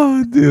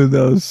 Oh, dude,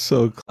 that was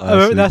so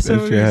classic. That's That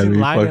what shit we had using me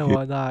line and fucking-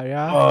 whatnot,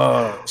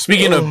 yeah.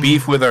 Speaking of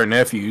beef with our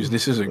nephews,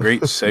 this is a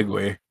great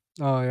segue.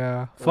 Oh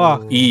yeah.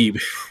 Fuck.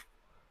 Eve,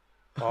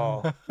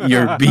 Oh.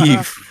 your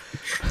beef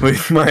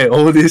with my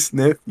oldest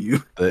nephew.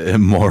 The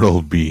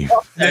immortal beef.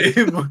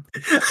 The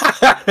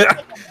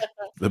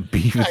The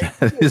beef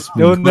that is.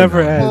 It will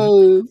never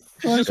end.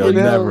 It will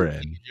never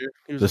end.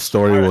 The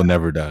story will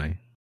never die.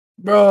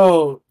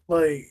 Bro,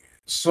 like,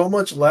 so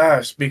much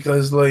laughs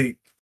because, like,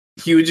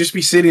 he would just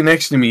be sitting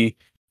next to me,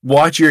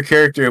 watch your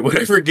character at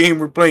whatever game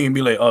we're playing, and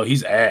be like, "Oh,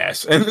 he's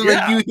ass." And then,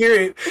 like, you hear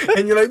it,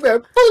 and you're like,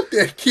 "Man, fuck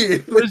that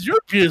kid." Where's your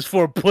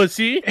PS4,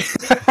 pussy?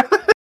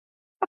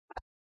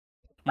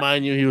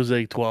 Mind you, he was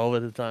like 12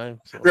 at the time.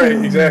 So. Right,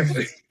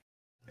 exactly.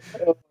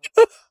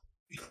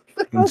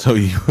 And so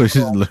you was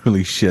just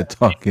literally shit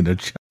talking to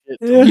Chuck.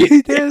 Yeah,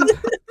 he did.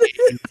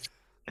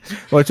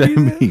 Which I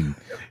mean,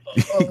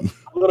 I'm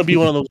gonna be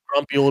one of those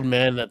grumpy old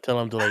men that tell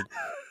him to like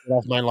get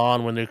off my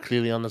lawn when they're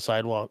clearly on the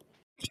sidewalk.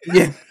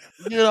 Yeah.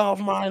 Get off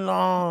my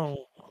lawn.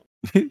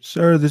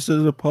 sir, this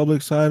is a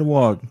public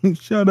sidewalk.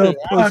 Shut up,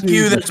 Fuck pussy.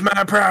 you, that's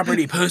my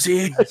property,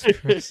 pussy.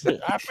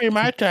 I pay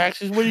my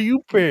taxes. What do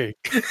you pay?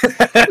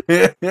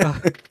 You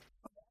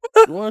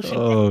wanna see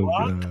my Oh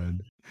block?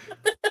 god.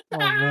 Oh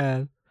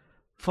man.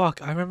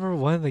 Fuck, I remember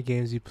one of the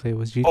games you played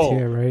was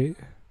GTA, right?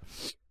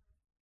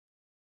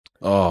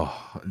 Oh,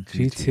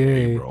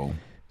 GTA. bro.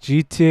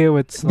 GTA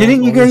with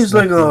Didn't you guys,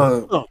 like,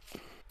 No.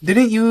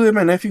 didn't you and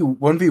my nephew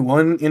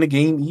 1v1 in a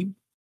game, Eve?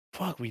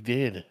 Fuck, we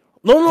did.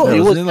 No, Yeah, it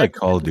wasn't was it like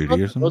Call of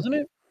Duty or something? wasn't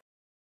it?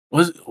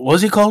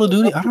 Was it Call of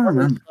Duty? I don't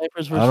remember.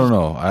 Snipers I don't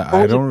know.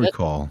 I don't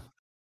recall.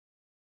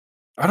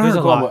 I don't There's a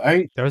recall, lot.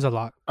 but There was a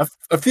lot.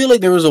 I feel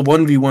like there was a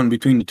 1v1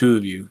 between the two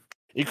of you.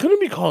 It couldn't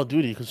be Call of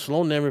Duty because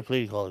Sloan never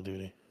played Call of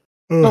Duty.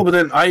 No, but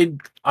then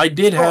I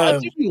did Bro, I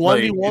have, think we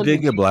like, 1v1 You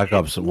did get Black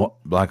Ops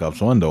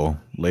 1 though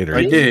later.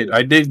 I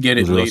did get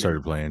it Because we all later.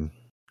 started playing.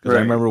 Because Right.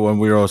 I remember when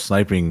we were all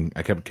sniping,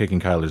 I kept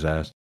kicking Kyler's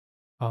ass.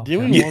 Oh,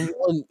 Didn't okay. we Yeah.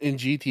 1v1 in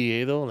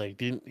GTA though? Like,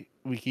 didn't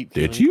we keep?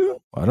 Did killing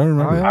you? I don't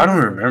remember. yeah. I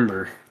don't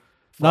remember.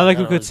 Not like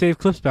we I could don't save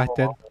clips back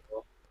then.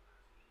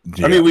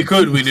 I mean, we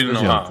could, we didn't know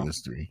Especially on how.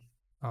 PS3.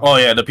 Oh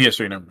yeah, the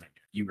PS3 number.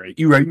 You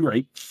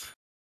right.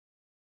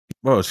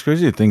 Bro, it's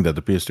crazy to think that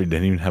the PS3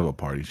 didn't even have a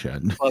party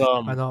chat. But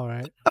I know,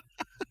 right?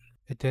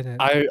 It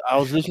didn't. I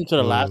was listening to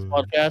the last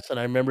Oh. podcast and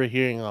I remember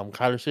hearing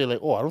Kyler say like,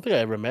 "Oh, I don't think I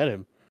ever met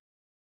him."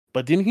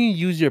 But didn't he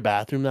use your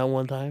bathroom that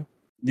one time?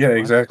 Yeah,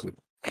 exactly.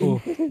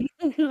 Cool.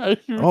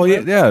 Oh yeah,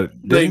 yeah.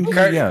 Didn't he?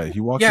 Ky- Yeah, he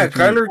walked. yeah, into-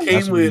 Kyler asked came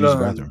him to with, use the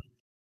bathroom.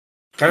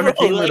 Kyler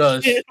came with that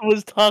us. kid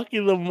was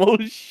talking the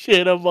most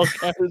shit about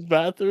Kyler's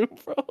bathroom,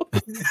 bro.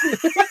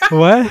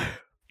 What?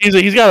 He's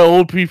like, he's got an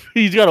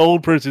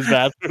old person's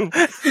bathroom.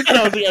 And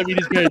I was like, I mean,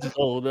 his parents is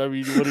old. I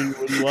mean, what do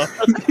you want?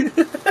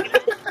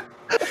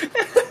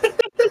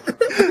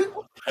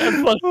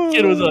 And fucking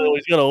kid was like, oh,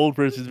 he's got an old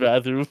person's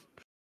bathroom.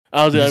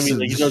 I was like, I mean,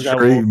 like, he does have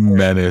straight old.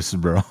 menace,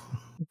 bro.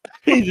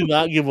 He did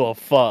not give a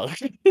fuck.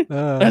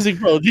 I was like,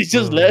 bro, they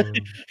just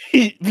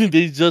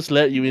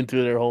let you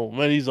into their home,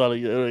 and he's all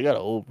like, I got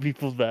old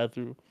people's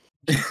bathroom.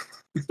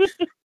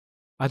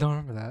 I don't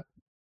remember that.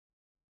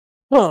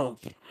 Oh,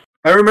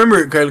 I remember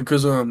it kind of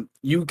because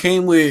you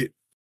came with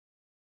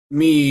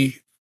me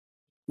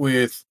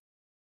with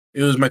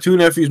it was my two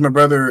nephews, my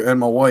brother, and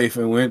my wife,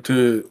 and went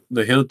to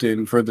the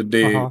Hilton for the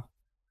day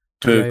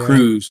to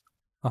cruise.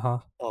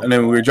 And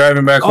then we were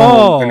driving back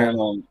home, and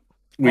then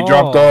we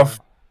dropped off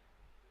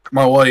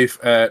my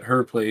wife at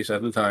her place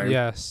at the time.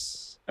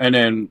 Yes. And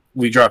then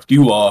we dropped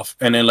you off,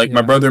 and then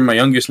my brother and my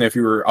youngest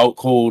nephew were out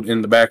cold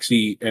in the back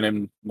seat, and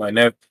then my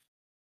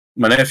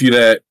nephew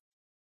that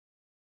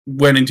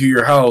went into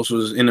your house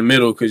was in the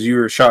middle because you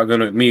were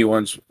shotgunning with me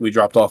once we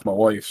dropped off my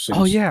wife. Since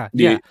the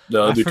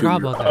other two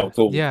were out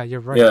cold. Yeah, you're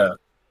right. Yeah.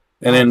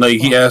 And then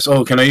he asked,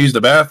 "Oh, can I use the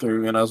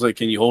bathroom?" And I was like,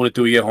 "Can you hold it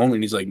till we get home?"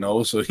 And he's like,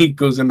 "No." So he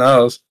goes in the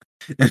house,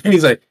 and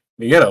he's like,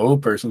 "You got an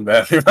old person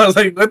bathroom." I was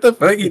like, "What the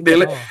fuck?"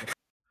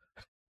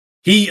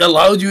 He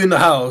allowed you in the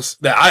house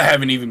that I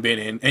haven't even been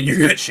in, and you're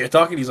good at shit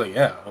talking. He's like,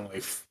 "Yeah." I'm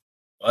like,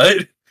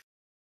 "What?"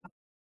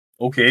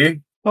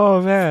 Okay.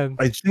 Oh man.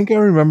 I think I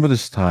remember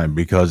this time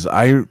because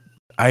I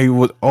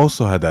would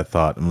also had that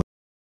thought. I'm like,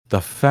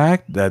 the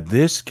fact that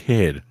this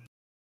kid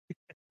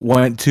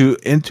went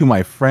into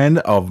my friend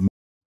of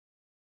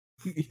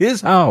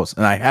his house,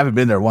 and I haven't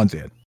been there once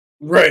yet.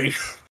 Right.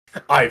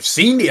 I've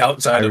seen the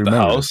outside of the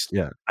house.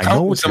 Yeah, I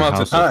know what some amounts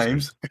of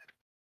times,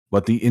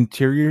 but the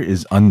interior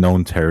is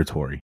unknown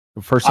territory.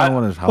 The first time I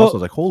went to his house, I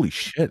was like, "Holy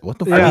shit, what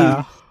the fuck?" I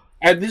mean,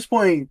 at this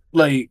point,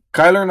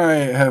 Kyler and I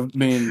have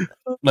been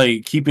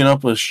keeping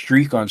up a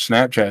streak on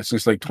Snapchat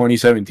since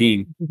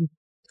 2017.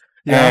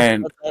 Yeah,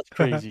 and that's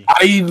crazy.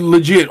 I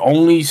legit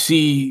only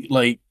see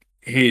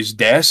his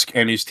desk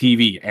and his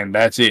TV, and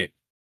that's it.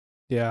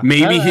 Yeah,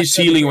 maybe his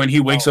ceiling when he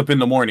wakes up in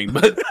the morning,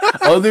 but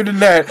other than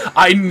that,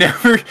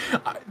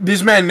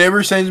 this man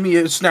never sends me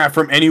a snap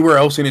from anywhere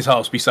else in his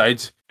house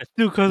besides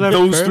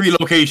those three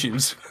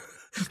locations.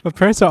 My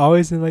parents are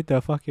always in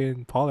the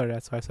fucking parlor,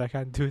 that's why, so I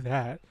can't do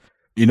that.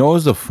 You know what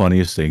was the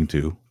funniest thing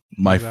too?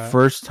 My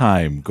first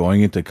time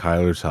going into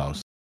Kyler's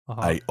house,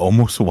 I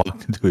almost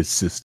walked into his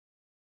sister.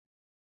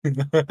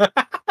 Yeah,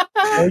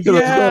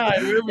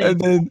 really. And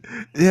then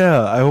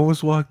I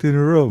almost walked in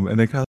her room, and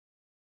then Kyler,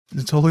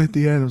 it's all the way at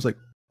the end. I was like,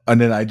 and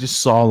then I just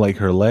saw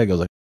her leg. I was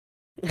like,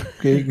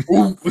 okay.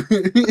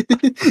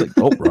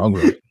 Oh, wrong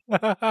room.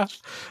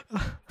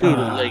 Dude,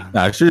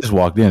 I should just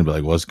walked in and be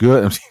like, what's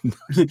good?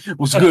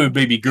 What's good,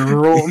 baby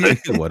girl?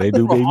 What they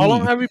do, baby? How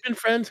long have we been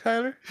friends,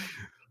 Kyler?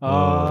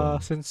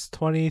 Since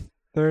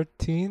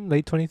 2013,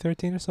 late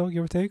 2013 or so,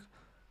 give or take.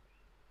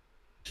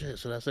 Shit,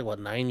 so that's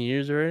 9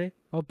 years already?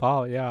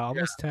 About,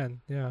 almost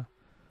 10, yeah.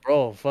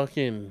 Bro,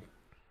 fucking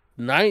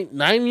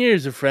 9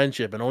 years of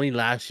friendship, and only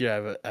last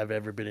year I've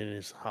ever been in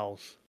his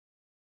house.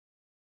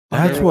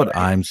 That's what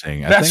I'm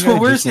saying. That's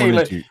what we're saying.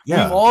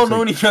 We've all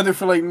known each other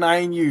for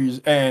 9 years,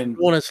 and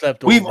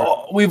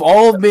we've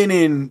all been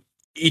in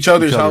each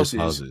other's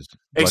houses.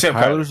 Except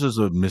Kyler's is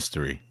a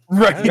mystery,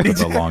 right? For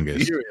the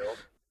longest.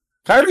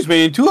 Kyler's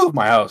been in 2 of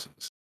my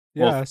houses.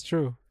 Yeah, that's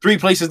true. 3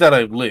 places that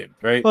I've lived,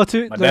 right? Well,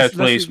 my dad's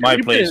place, my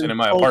place, and in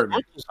my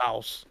apartment.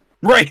 House.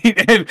 Right,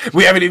 and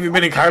we haven't even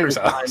been in Kyler's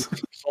house.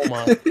 So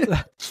much.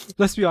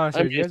 Let's be honest.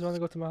 If you guys want to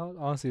go to my house,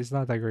 honestly, it's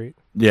not that great.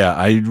 Yeah,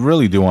 I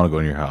really do want to go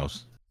in your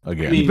house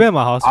again. You've been in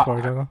my house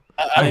before, don't you?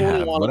 I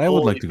have, but I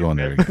would like to go in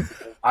there again.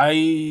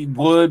 I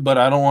would, but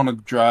I don't want to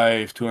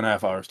drive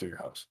 2.5 hours to your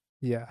house.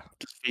 Yeah.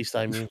 Just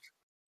FaceTime me.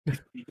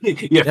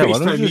 Yeah, why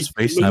don't you just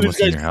FaceTime us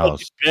in your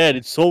house? Bed.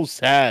 It's so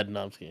sad.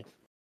 No, I'm kidding.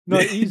 No,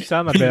 each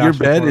time my bed. Your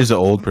bed is an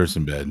old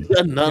person bed.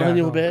 Not on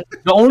your bed.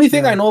 The only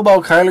thing I know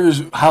about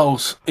Kyler's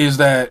house is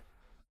that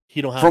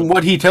he don't have from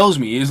what he tells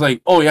me is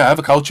oh yeah, I have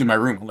a couch in my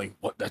room. I'm like,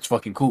 what? That's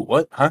fucking cool.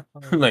 What? Huh?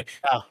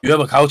 You have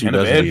a couch in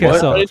a bed?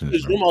 What? I went to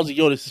his room. I was like,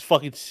 yo, this is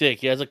fucking sick.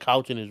 He has a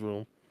couch in his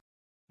room.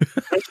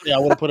 Personally, I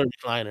would have put a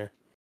recliner.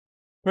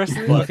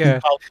 Personally, okay.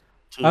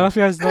 I don't know if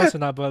you guys noticed or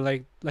not, but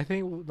I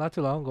think not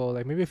too long ago,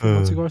 maybe a few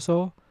months ago or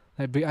so,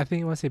 I think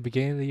I want to say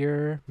beginning of the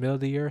year, middle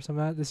of the year, or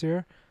something like that this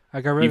year. I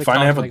got rid of the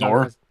finally have a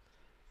door?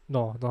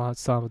 No, don't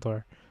still have a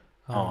door.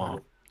 Oh.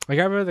 I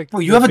got rid of the.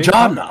 Well, you have a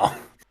job now.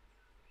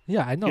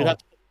 Yeah, I know. You have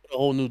to put a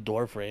whole new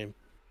door frame.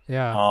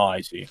 Yeah. Oh, I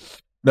see.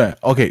 Yeah,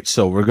 okay,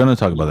 so we're gonna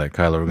talk about that,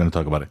 Kyler. We're gonna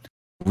talk about it.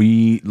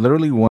 We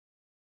literally want.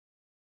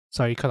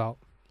 Sorry, you cut out.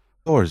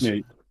 Doors. Yeah,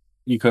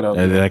 you cut out.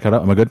 Did I cut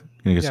out? Am I good?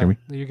 Can you guys hear me?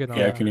 You're good now.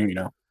 Yeah, I can hear you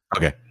now.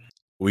 Okay.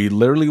 We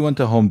literally went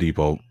to Home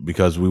Depot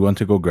because we went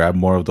to go grab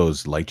more of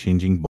those light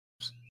changing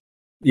bulbs.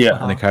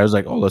 Yeah. And then Kyler's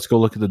like, oh, let's go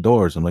look at the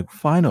doors. I'm like,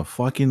 fine a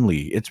fucking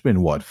Lee. It's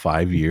been what,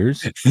 5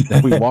 years?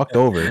 Then we walked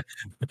over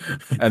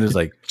and it's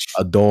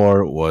a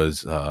door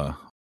was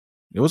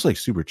it was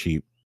super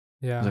cheap.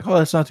 Yeah. I was like, oh,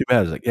 that's not too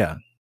bad. It's like, yeah,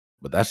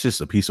 but that's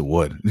just a piece of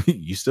wood.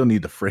 You still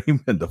need the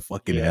frame and the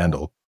fucking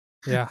handle.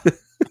 Yeah.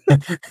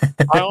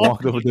 I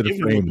walked over to the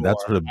frame.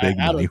 That's for the big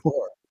money.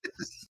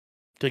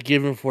 To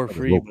give him for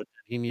free, but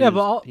he needs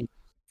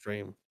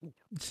frame.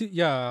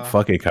 Yeah.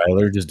 Fuck it,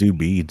 Kyler. Just do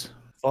beads.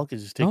 Fuck it,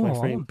 just take my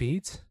frame.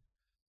 Beads.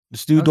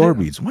 Just do door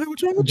beads.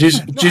 What's wrong with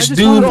Just that? just I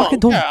do want a fucking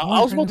door. Yeah,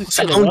 I was about to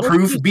say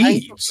soundproof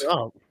beads.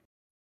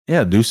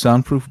 Yeah, do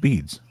soundproof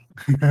beads.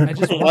 I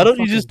just want Why a don't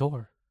you fucking just-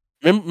 door.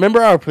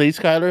 Remember our place,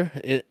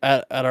 Skyler?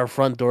 At our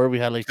front door, we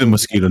had like The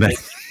mosquito net.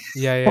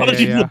 Yeah, Why don't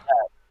you do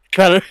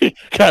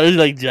Kyler's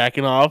like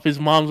jacking off. His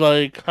mom's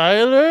like,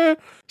 Kyler,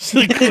 she's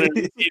like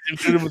clearly sees him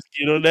through the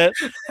mosquito net.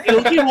 He's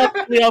like, okay, Mom,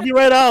 I'll be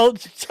right out.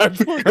 Starts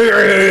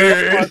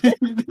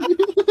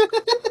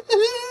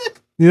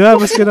You know,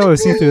 mosquito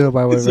is see through,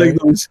 by the way, It's right? like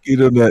the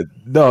mosquito net.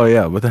 No,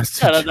 yeah, but that's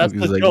the Yeah, joke. that's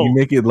It's the like joke. you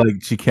make it like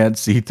she can't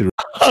see through.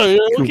 Oh, yeah,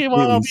 okay, Mom,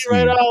 I'll be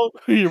right Completely out.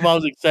 Your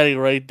mom's like standing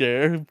right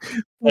there,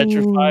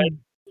 petrified.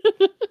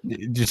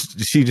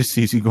 She just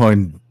sees you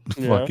going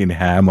Yeah. fucking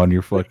ham on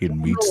your fucking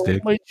meat Oh,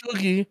 stick. my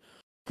chuggy,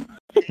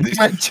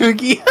 My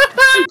chuggy.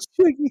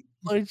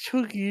 my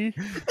chuggy.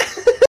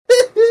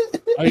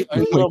 My I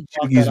love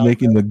Chuggy's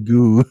making the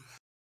goo.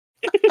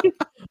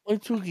 my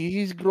chuggy.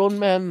 He's a grown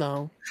man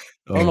now.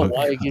 I don't know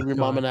why I gave your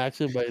mom an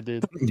accent, but I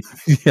did.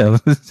 Yeah.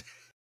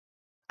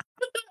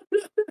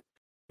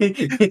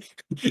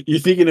 You're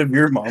thinking of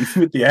your mom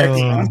with the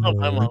accent. Not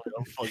my mom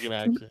with a fucking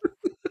accent.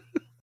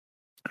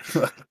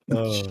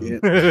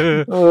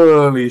 Shit.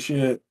 Holy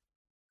shit.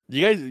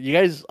 You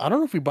guys. I don't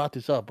know if we brought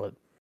this up, but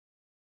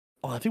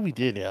I think we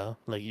did. Yeah,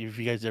 like if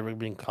you guys ever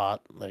been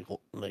caught, like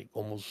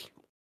almost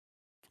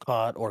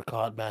caught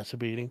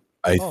masturbating.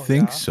 I Oh,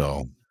 think yeah.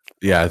 so.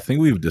 Yeah, I think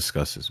we've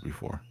discussed this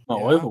before. My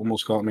Yeah. wife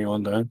almost caught me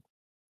one time.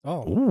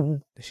 Oh,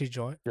 Ooh. did she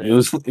join? It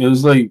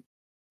was like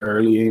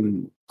early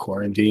in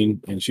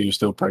quarantine and she was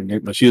still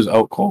pregnant, but she was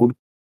out cold.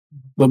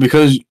 But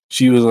because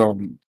she was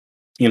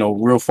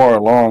real far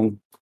along,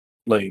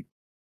 like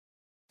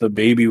the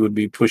baby would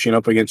be pushing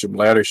up against her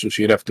bladder, so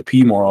she'd have to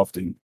pee more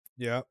often.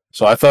 Yeah.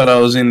 So I thought I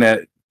was in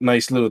that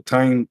nice little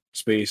time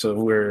space of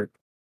where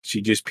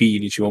she just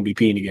peed and she won't be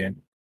peeing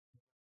again.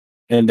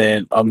 And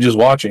then I'm just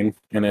watching,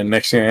 and then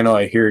next thing I know,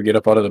 I hear her get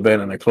up out of the bed,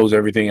 and I close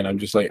everything, and I'm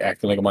just like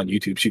acting like I'm on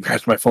YouTube. She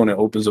grabs my phone and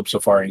opens up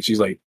Safari, and she's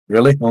like,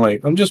 "Really?" I'm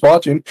like, "I'm just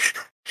watching."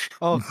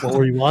 Oh, What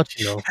were you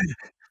watching though?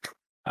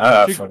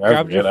 I she forget.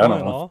 I phone don't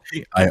and know. all.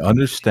 I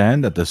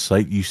understand that the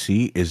site you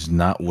see is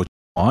not what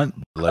you want.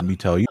 But let me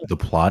tell you, the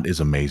plot is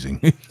amazing.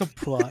 The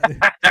plot.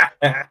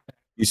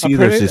 You see,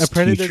 there's this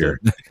apparently teacher.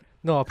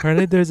 No,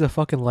 apparently there's a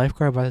fucking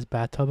lifeguard by his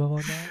bathtub and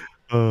whatnot.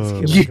 This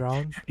kid Yeah. was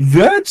drowned.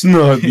 That's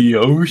not the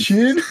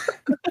ocean.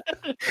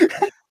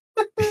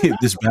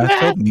 This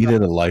bathtub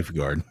needed a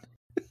lifeguard.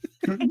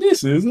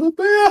 This is a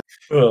bath.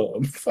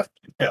 Oh,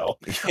 fucking hell.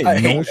 I You know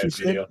hate what she that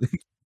said? video.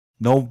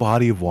 No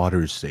body of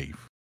water is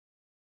safe.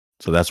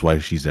 So that's why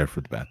she's there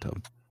for the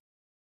bathtub.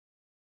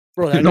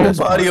 Bro, that No guy's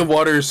body of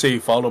water is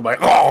safe, followed by.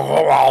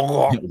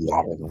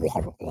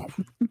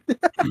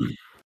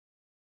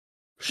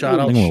 shout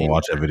out I'm gonna Sheena.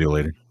 watch that video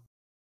later.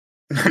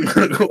 I'm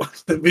gonna go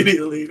watch the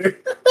video later.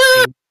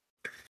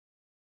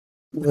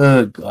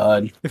 Oh,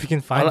 God. If you can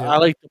I, find it. I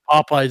like the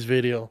Popeyes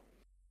video.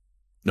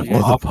 The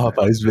Yeah.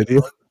 Popeyes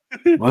video.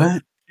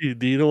 What?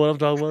 Do you know what I'm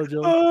talking about,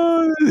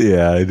 Joe?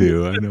 Yeah, I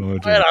do. I know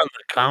what Right you're. on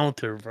the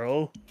counter,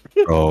 bro.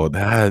 Bro,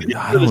 that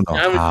I don't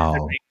know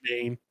how.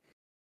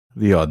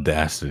 The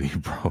audacity,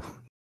 bro.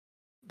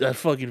 That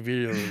fucking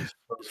video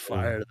was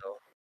fire though.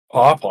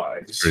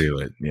 Popeyes. Pretty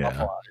lit. Yeah.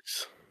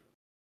 Popeyes.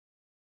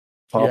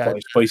 Popeyes Yeah.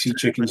 spicy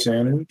chicken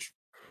sandwich.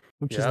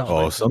 Which is Yeah. not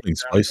Oh, spicy. something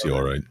spicy,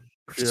 all right.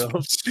 Yeah.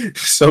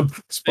 Some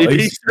They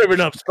spice. serving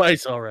up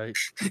spice, all right.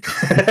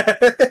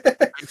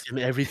 And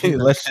everything.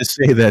 Let's just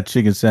say that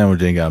chicken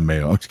sandwich ain't got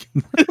mayo. I'm just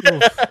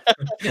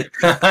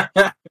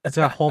kidding. It's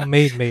a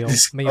homemade mayo.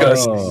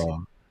 Disgusting.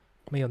 Oh.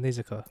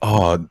 Mayonnaise-ica.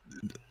 Oh,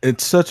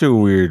 it's such a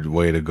weird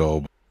way to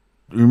go.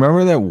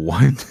 Remember that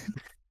one,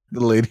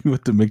 the lady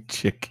with the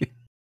McChicken?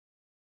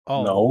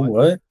 Oh No,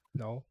 what?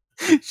 No.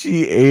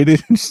 She ate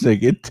it and she's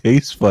like, it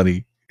tastes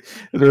funny.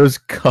 And there was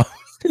cum.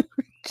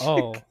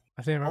 Oh,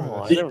 I think I remember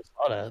Oh, I this. never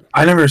saw that.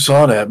 I never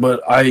saw that,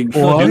 but I Well, do Don't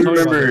talk about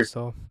remember. this,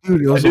 though. Dude,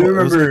 I do it was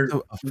remember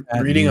like a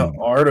fat reading an meme.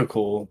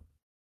 article.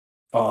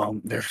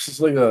 There's just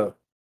like a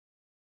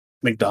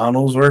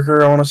McDonald's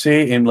worker, I want to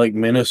say, in like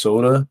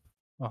Minnesota.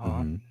 Uh-huh.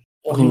 Mhm.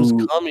 Oh, he was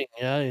Who- coming,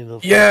 yeah. In the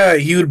Yeah,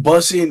 he would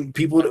bust in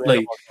people I read like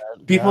about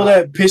that. people Yeah.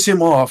 that piss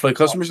him off, like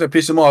customers that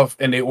piss him off,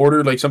 and they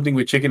order like something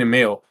with chicken and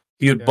mayo.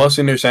 He would Yeah. bust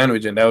in their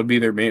sandwich, and that would be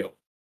their meal.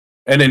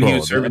 And then he Bro,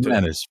 would serve it that to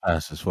man them. is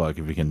fast as fuck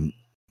if he can.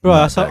 Bro,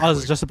 not that's how, that I was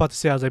quick. just about to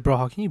say. I was like, bro,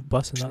 how can you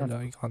bust in that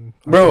like on?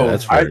 Bro, Yeah,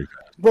 that's I- very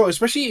Bro,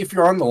 especially if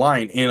you're on the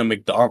line in a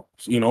McDonald's,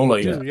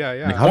 like Dude, yeah.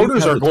 Like, how do you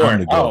orders have are the time going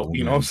to go, out.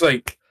 man? It's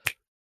like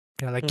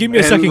Yeah, like give me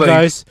a And, second, like-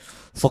 guys.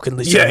 Fucking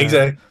listen. yeah, man.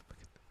 exactly.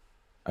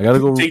 I gotta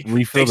go Take,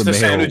 refill takes the the mayo.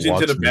 sandwich into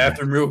walks the me back.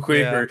 bathroom real quick,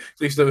 Yeah. or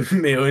takes the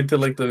mayo into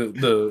like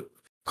the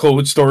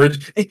cold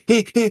storage,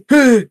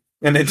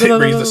 and then No,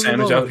 brings the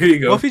sandwich out. Here you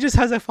What go. if he just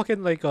has a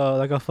fucking like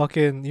a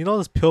fucking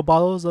those pill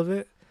bottles of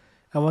it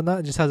and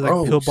whatnot? It just has like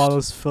pill Gross.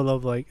 bottles full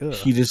of like. Ugh.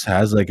 He just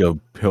has like a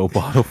pill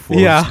bottle full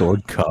Yeah. of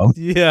stored cum.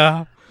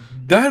 Yeah,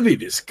 That'd be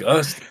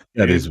disgusting.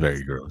 That is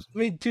very gross. I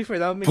mean, to be fair,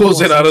 that would make Pulls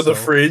more it out of sense, the though.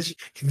 fridge.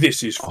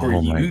 This is for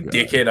Oh my you, God.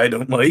 dickhead. I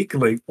don't like.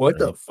 Like, what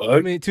the I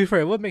fuck? mean, to be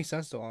fair, it would make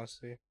sense though,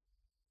 honestly.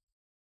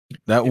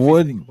 That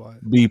would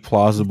be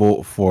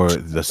plausible for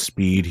the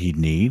speed he'd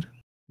need.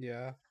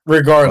 Yeah.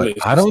 Regardless,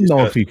 I don't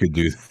know if he could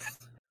do that.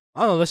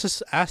 I don't know. Let's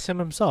just ask him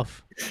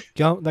himself.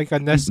 Get like a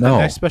next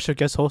special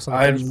guest host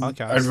on the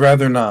podcast. I'd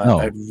rather not. No.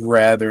 I'd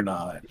rather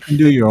not. You can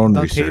do your own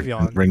research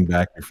and bring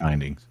back your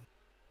findings.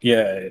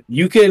 Yeah,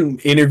 you can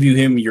interview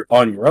him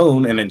on your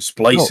own and then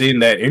splice in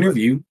that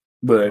interview.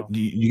 But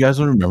you guys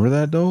don't remember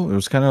that though? It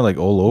was kind of like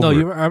all over.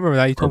 No, I remember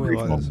that. You told me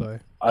about it. So.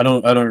 I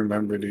don't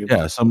remember, dude.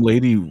 Yeah, some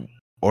lady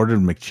ordered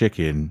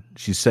McChicken.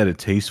 She said it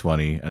tastes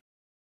funny.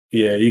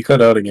 Yeah, you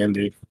cut out again,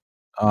 dude.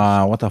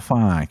 What the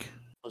fuck?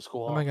 Let's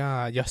go. Oh my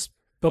god, yes.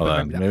 Maybe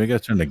I gotta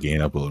turn the gain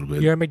up a little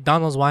bit. You're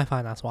McDonald's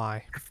Wi-Fi, that's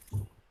why.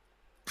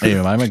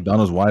 Hey, my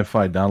McDonald's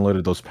Wi-Fi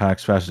downloaded those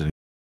packs faster than.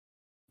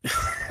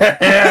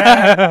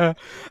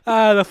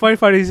 The funny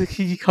part is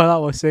he cut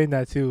out was saying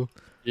that too.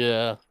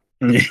 Yeah.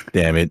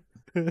 Damn it.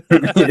 Why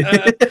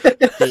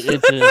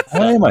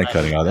am I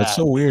cutting out? That's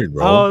so weird,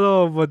 bro. Oh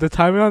no, but the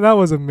timing on that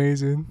was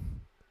amazing.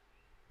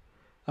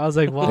 I was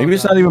like, wow. Maybe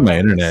it's not even my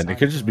internet. It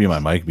could just be my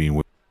mic being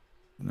weird.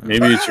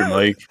 Maybe it's your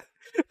mic.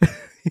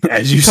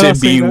 As you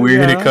said, being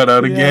weird, it cut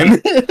out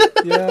again.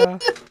 Yeah.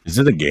 Is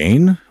it a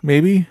gain?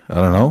 Maybe? I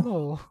don't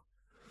know.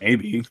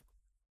 Maybe.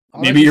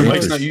 Maybe your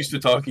mic's not used to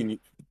talking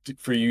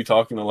for you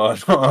talking a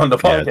lot on the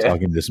podcast. Yeah,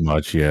 talking this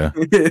much, yeah.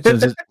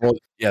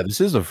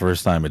 This is the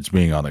first time it's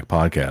being on the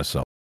podcast,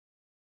 so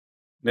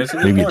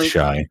maybe it's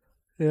shy.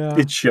 Yeah.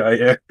 It's shy,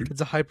 yeah.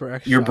 It's a hyper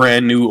extra. You're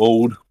brand new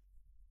old.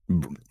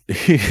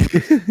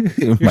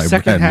 Your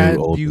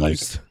secondhand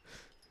used.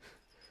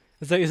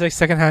 It's like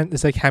secondhand.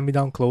 It's like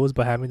hand-me-down clothes,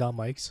 but hand-me-down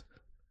mics.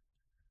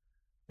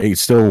 It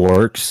still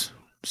works.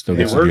 Still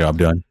gets the job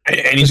done.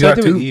 And he's got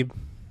two.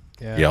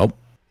 Yeah. Yep.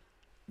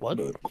 What?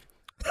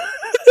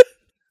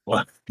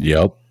 What?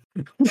 Yep.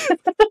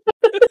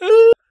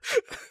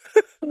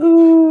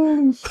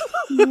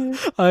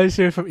 I just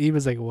heard from Eve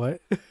is like,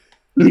 what?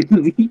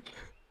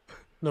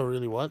 No,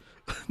 really, what?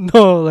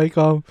 No, like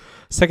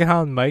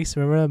secondhand mics.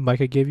 Remember that mic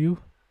I gave you?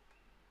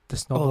 The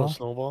snowball. Oh, the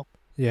snowball.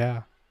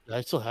 Yeah. I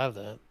still have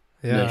that.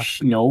 Yeah. The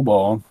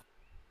snowball.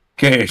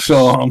 Okay,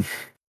 so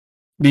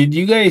did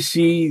you guys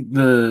see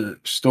the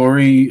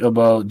story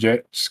about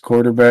Jets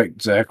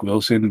quarterback Zach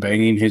Wilson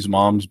banging his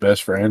mom's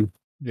best friend?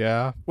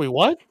 Yeah. Wait,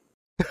 what?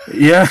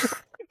 Yeah.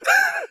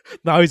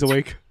 Now he's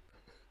awake.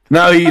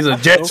 Now he's a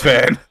Jets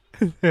fan.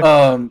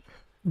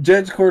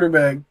 Jets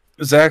quarterback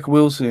Zach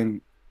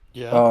Wilson.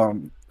 Yeah.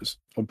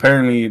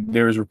 Apparently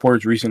there was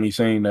reports recently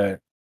saying that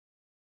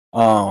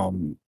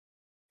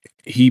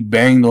he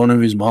banged one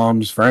of his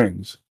mom's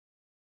friends.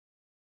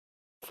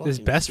 His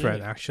best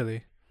friend,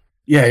 actually.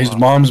 Yeah, his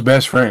mom's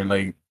best friend,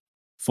 like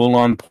full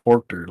on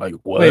porked her. Like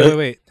what?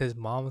 Wait. His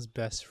mom's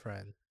best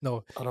friend.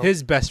 No,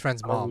 his best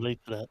friend's mom. Relate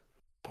to that.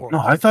 No,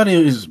 I thought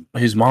it was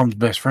his mom's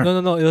best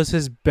friend. No. It was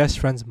his best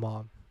friend's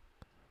mom.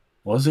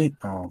 Was it?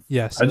 Oh,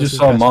 yes. I just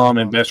saw mom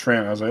and best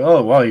friend. I was like,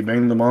 oh wow, he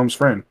banged the mom's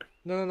friend.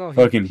 No.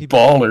 Fucking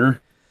baller.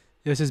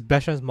 It was his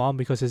best friend's mom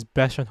because his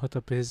best friend hooked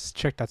up his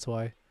chick. That's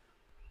why.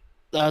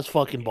 That's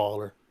fucking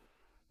baller.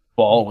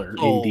 Baller,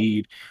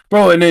 indeed,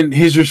 bro. And then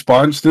his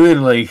response to it,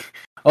 like,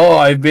 "Oh,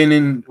 I've been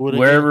in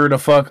wherever the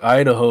fuck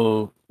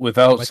Idaho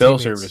without cell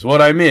service.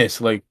 What I miss?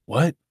 Like,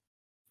 what?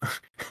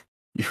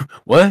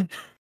 What?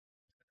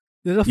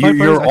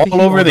 You're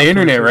all over the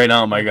internet right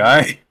now, my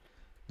guy."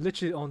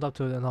 Literally owned up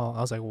to it and all.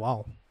 I was like,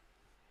 wow.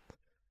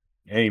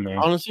 Hey, man.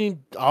 Honestly,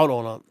 I would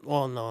own up.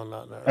 Well, no,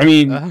 not. I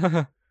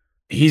mean,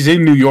 he's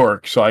in New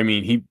York, so I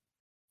mean,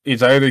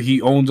 it's either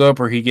he owns up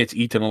or he gets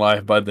eaten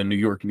alive by the New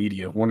York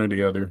media, one or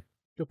the other.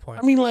 Good point.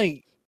 I mean,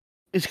 like,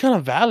 it's kind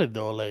of valid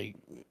though. Like,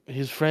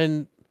 his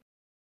friend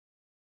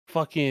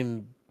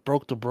fucking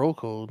broke the bro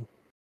code,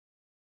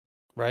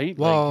 right?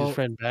 Well, like his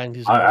friend banged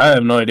his. I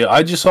have no idea.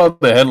 I just saw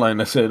the headline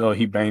that said, "Oh,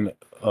 he banged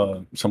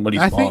somebody's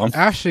mom." I think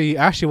actually,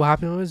 what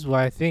happened was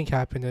what I think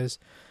happened is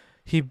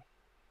he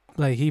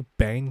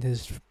banged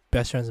his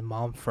best friend's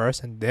mom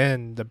first, and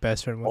then the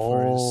best friend went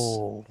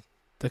for his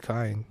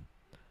decline.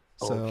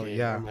 So okay,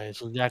 yeah, man.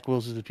 So Zach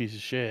Wilson's a piece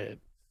of shit.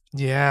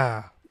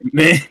 Yeah,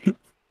 man.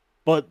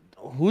 But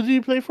who did he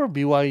play for?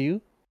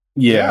 BYU.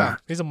 Yeah,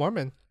 he's a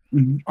Mormon.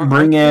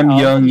 Brigham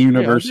Young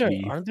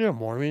University. Aren't there a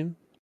Mormon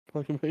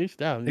fucking place?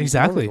 Damn,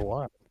 exactly.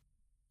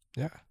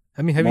 Yeah,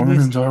 I mean,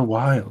 Mormons are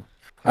wild.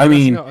 I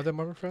mean, other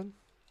Mormon friend.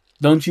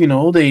 Don't you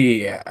know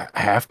they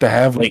have to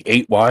have like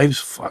 8 wives?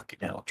 Fucking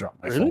hell, drop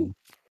my phone.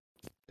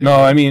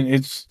 No, I mean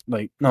it's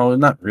like no,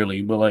 not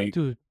really, but like,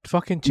 dude,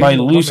 fucking. My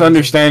loose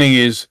understanding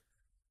is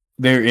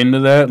they're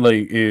into that.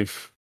 Like,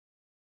 if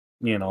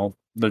you know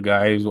the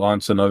guy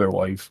wants another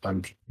wife,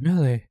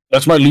 really.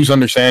 That's my loose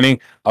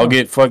understanding. I'll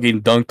get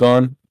fucking dunked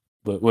on,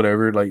 but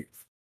whatever. Like,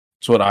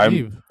 it's what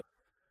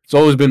It's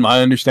always been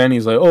my understanding.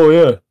 Is like, oh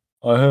yeah,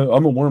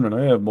 I'm a Mormon.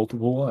 I have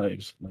multiple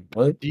wives. Like,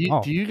 what? Do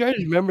you guys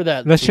remember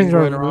that? Let's change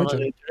our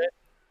religion.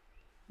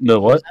 The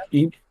what?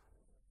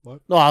 What?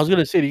 No, I was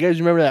gonna say, do you guys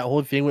remember that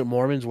whole thing with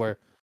Mormons where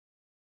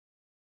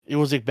it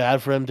was like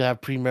bad for them to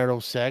have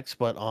premarital sex,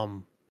 but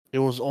it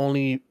was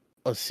only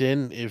a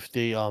sin if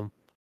they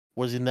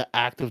was in the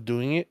act of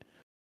doing it.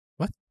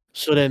 What?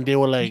 So then they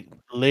would like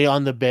lay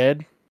on the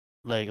bed,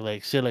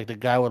 like say like the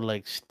guy would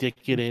like stick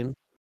it in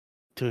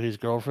to his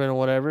girlfriend or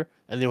whatever,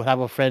 and they would have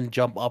a friend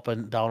jump up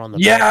and down on the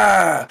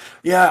bed.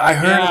 Yeah, I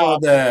heard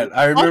about that. Bro.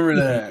 I remember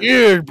Fucking that.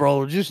 weird,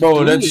 bro. Just Bro,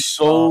 do that's it,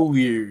 so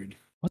weird.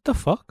 What the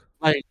fuck?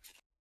 like,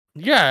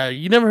 yeah,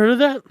 you never heard of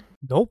that?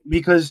 Nope.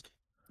 Because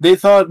they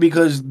thought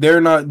because they're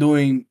not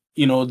doing,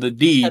 the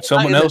deed,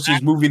 someone else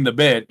is moving the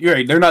bed. You're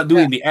right. They're not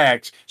doing the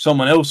acts.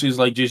 Someone else is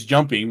like just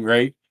jumping,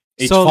 right?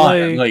 It's So,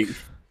 fine. like,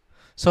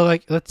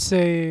 let's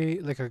say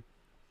like a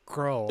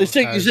girl. It's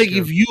like has if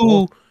your you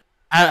both-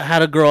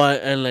 had a girl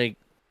and like,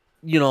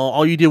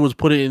 all you did was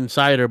put it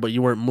inside her, but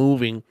you weren't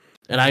moving,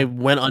 and I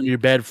went on your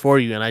bed for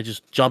you, and I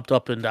just jumped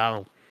up and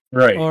down,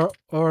 right.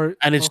 or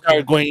and it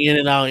started going in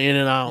and out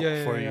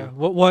for you.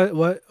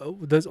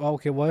 What does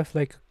okay? What if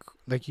like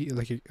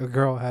a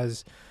girl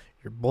has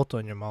your bolt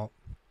on your mouth,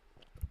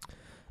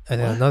 and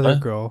then another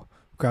girl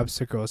grabs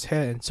the girl's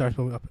head and starts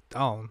moving up and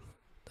down?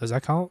 Does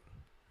that count?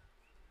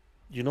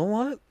 You know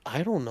what?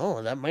 I don't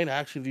know. That might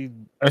actually.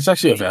 That's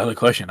actually a valid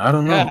question. I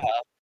don't know. Yeah.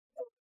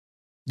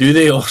 Do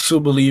they also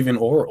believe in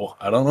oral?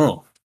 I don't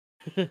know.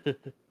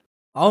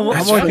 I'm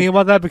only thinking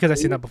about that because I've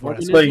seen that before.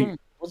 That's like-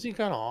 Was he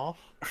kind of off?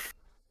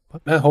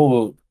 That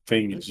whole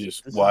thing is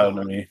just This is wild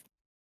to odd. me.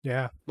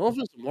 yeah. No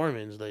offense to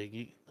Mormons, like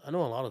I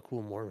know a lot of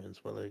cool Mormons,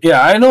 but like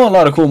Yeah, I know a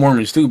lot of cool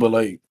Mormons too, but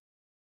like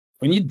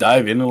when you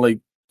dive into like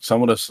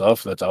some of the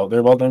stuff that's out there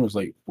about them, it's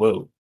like,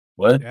 whoa,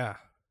 what? Yeah.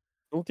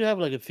 don't they have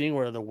like a thing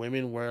where the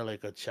women wear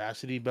like a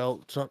chastity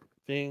belt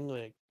something?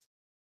 Like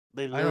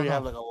they literally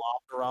have know. like a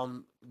lock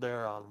around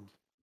their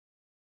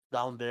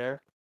down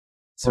there.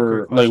 It's a great Or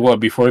like question. what,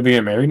 before they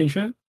get married and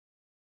shit?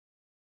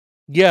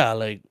 Yeah,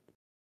 like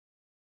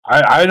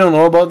I don't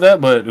know about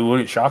that, but it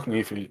wouldn't shock me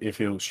if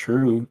it was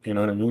true. You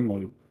know what I mean?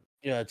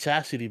 Like, a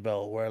chastity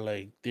belt where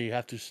like they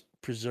have to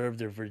preserve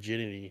their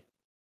virginity.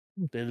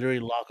 They literally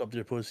lock up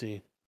their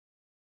pussy.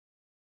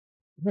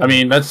 I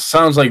mean, that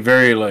sounds like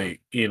very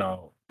like,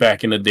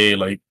 back in the day,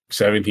 like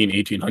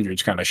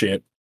 1800s kind of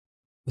shit.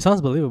 It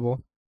sounds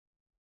believable.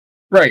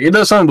 Right. It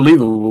does sound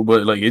believable,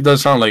 but like it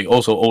does sound like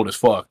also old as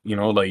fuck.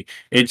 Like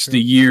it's the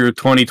year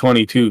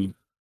 2022.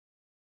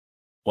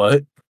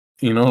 What?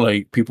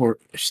 Like people are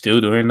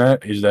still doing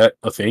that. Is that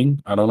a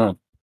thing? I don't know.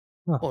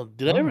 Oh,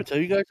 did I ever tell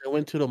you guys I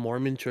went to the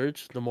Mormon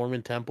church, the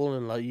Mormon temple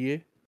in La Ie?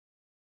 You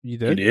You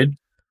did? did?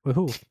 With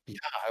who? Yeah,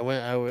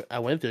 I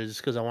went there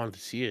just because I wanted to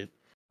see it.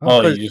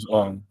 Oh, But- you just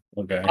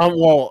okay.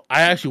 Well,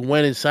 I actually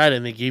went inside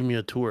and they gave me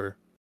a tour.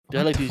 They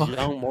had What like the these fuck?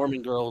 young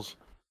Mormon girls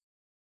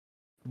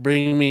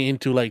bringing me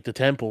into like the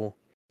temple,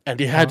 and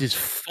they had this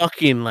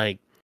fucking like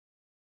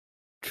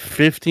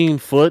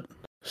 15-foot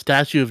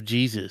statue of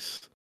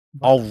Jesus,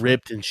 all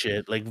ripped and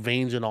shit, like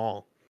veins and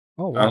all,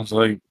 Oh wow.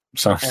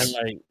 Sounds and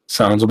like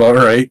sounds about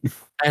right.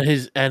 and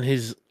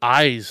his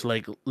eyes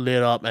like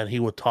lit up, and he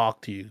would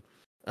talk to you,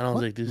 and I was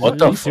What? like, "This What is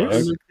the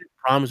serious? fuck?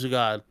 Promise to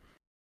God."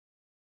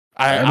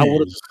 That I would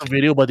have is- took a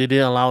video, but they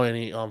didn't allow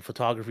any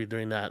photography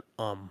during that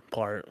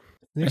part.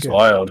 That's Nigga.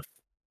 wild.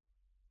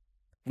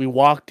 We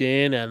walked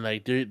in and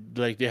like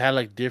they had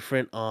like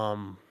different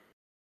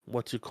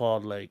what's it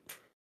called, like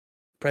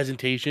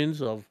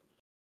presentations of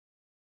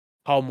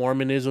how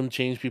Mormonism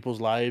changed people's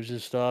lives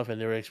and stuff,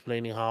 and they were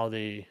explaining how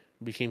they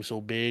became so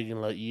big in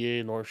La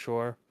Ie, North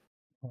Shore.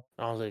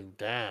 I was like,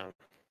 damn.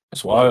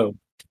 That's wild.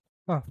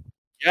 Yeah,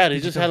 they Did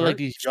you just had like convert?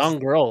 these young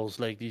girls,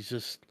 like these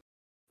just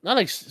not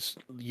like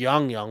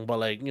young, but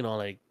like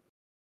like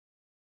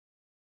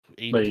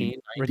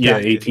 18. Yeah,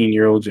 Redacted.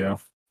 18-year-olds, yeah.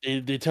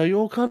 They tell you,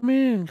 oh, come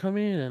in,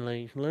 and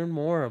like learn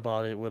more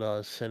about it with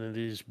us, and then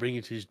they just bring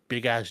you to this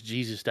big ass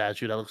Jesus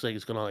statue that looks like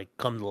it's gonna like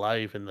come to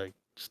life and like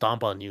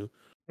stomp on you.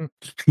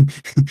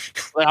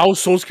 Like I was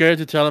so scared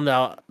to tell them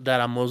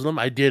that I'm Muslim.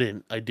 I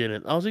didn't. I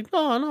was like,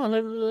 no,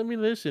 let me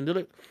listen. They're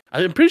like,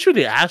 I'm pretty sure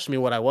they asked me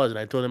what I was, and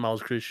I told them I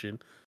was Christian.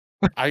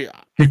 I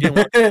didn't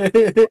want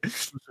to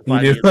You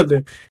didn't want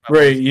to,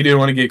 right? You didn't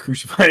want to get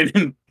crucified.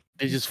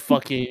 They just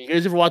fucking. You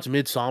guys ever watch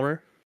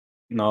Midsummer?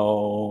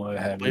 No, I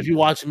But haven't. if you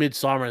watch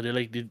Midsummer, they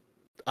like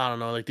I don't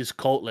know, like this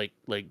cult, like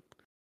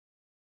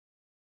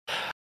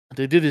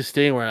they did this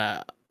thing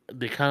where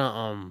they kind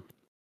of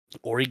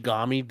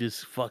origami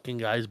this fucking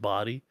guy's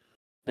body.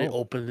 They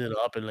opened it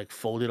up and like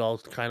folded all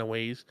kind of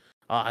ways.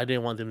 I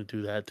didn't want them to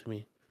do that to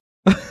me.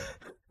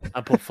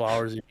 I put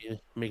flowers in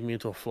me, make me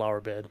into a flower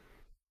bed.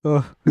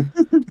 Oh.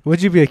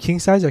 Would you be a king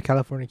size or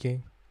California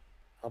king?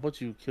 How about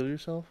you kill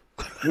yourself?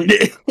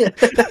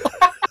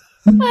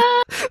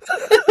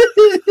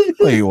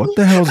 Wait, what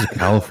the hell is a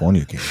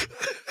California king?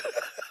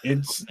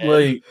 It's Bed.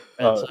 like,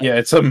 yeah,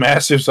 it's a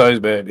massive size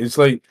bed. It's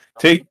like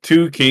take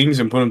two kings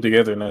and put them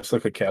together, and that's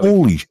like a Cali.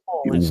 Holy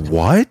it's two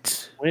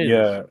what? twins.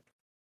 Yeah,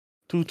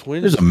 Two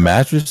twins. There's a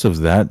mattress of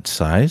that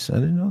size? I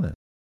didn't know that.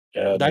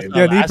 yeah. That's Dude. the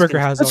Yeah, last Kneebreaker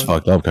thing has That's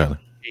one. fucked up, Kyler.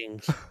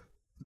 kings.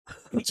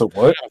 It's a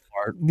what?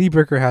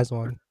 Kneebreaker has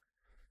one.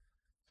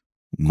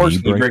 Of course,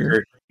 Knee breaker?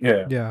 Kneebreaker.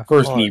 Yeah, Yeah. of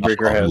course, Oh,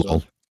 Kneebreaker has lol.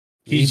 one.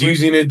 He's Kneebreaker?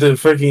 using it to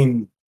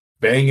fucking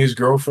bang his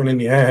girlfriend in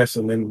the ass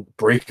and then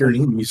break her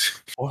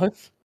knees. What?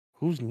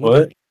 Who's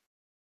What? Kneebreaker?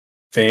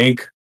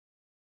 Think.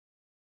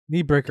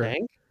 Knee breaker.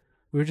 Tank?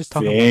 We were just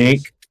talking about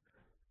this.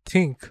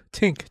 Tink.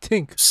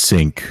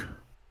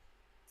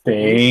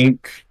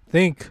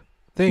 Think.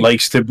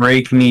 Likes to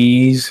break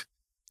knees.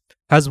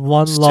 Has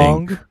one Stink.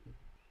 long.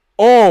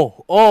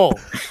 Oh.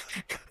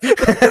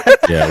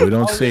 Yeah, we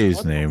don't say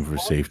his name for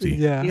safety.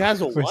 Yeah. He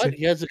has a for what? safety.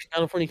 He has a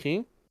California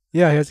King?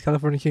 Yeah, he has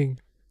California King.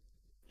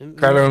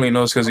 Kyler only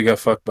knows because he got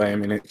fucked by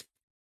him in it.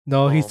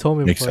 No, he's told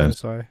me Makes before.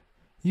 sense. That's why.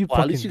 You Well,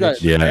 at fucking least you got-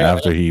 bitch. Yeah,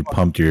 after he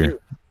pumped your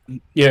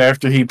Yeah,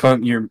 after he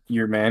pumped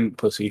your man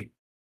pussy.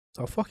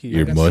 Oh, fuck you.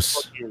 your guys.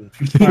 muss.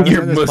 Alright,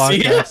 Your let's end this pussy.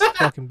 podcast.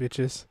 Fucking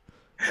bitches.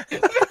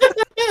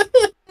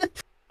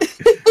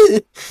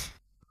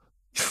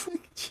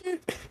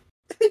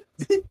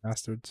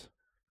 Bastards.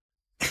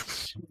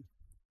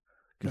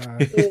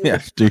 God.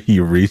 After he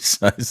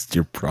resized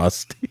your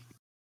prostate.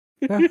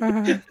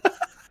 Kidding,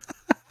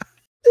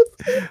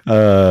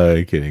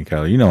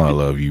 Kyler. You know I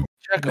love you.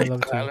 Check I out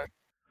love Tyler.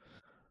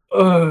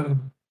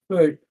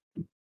 Like,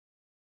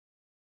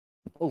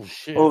 Oh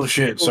shit. oh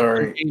shit,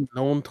 sorry. Contain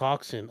known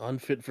toxin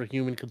unfit for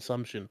human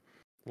consumption.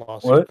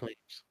 Lawsuit What?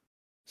 claims.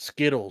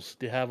 Skittles,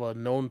 they have a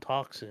known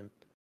toxin.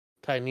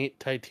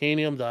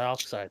 Titanium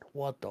dioxide.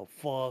 What the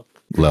fuck?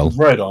 Lel.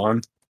 Right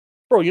on.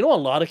 Bro, you know a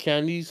lot of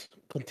candies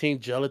contain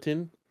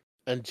gelatin,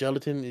 and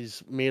gelatin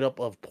is made up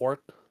of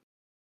pork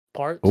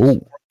parts. Oh.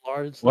 Pork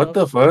lard and What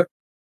the stuff. fuck?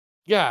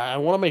 Yeah,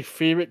 and one of my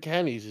favorite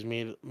candies is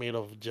made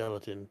of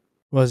gelatin.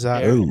 What's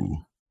that?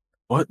 Oh.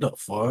 What the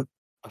fuck?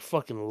 I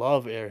fucking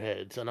love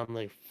Airheads, and I'm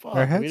like, fuck.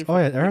 Airheads? made it Oh,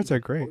 yeah, from Airheads green. are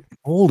great.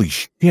 Holy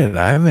shit.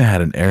 I haven't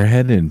had an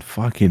airhead in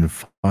fucking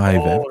 5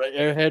 Oh, the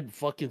Airhead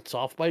fucking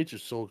soft bites are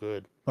so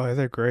good. Oh, yeah,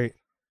 they're great.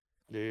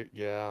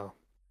 Yeah.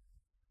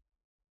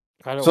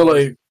 I don't So want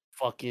like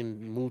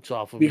fucking mooch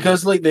off of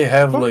because like they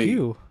have Fuck like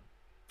you.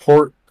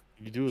 pork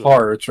you do that.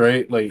 parts,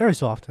 right? Like Very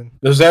so often.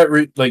 does that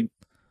like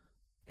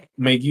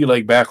make you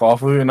like back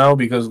off of it now?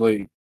 Because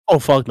like Oh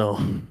fuck no.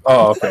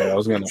 oh okay, I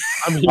was gonna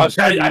I mean, I had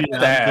to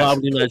ask.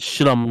 gobbling that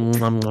shit.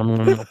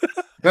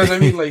 because I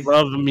mean like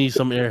Love me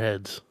some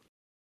Airheads.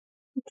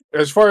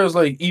 as far as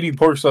like eating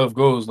pork stuff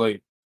goes,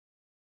 like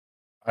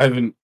I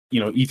haven't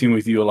eaten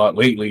with you a lot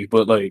lately,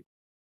 but like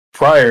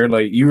prior,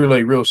 like you were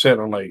like real set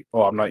on like,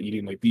 oh, I'm not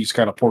eating like these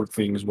kind of pork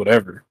things,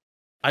 whatever.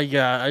 I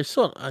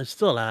still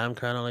am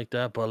kind of like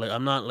that, but like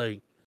I'm not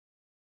like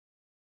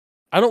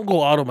I don't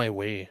go out of my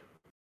way.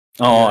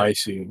 Oh, Yeah. I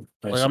see.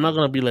 Like I'm not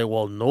gonna be like,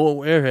 well, no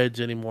Airheads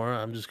anymore.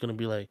 I'm just gonna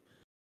be like,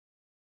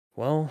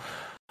 well,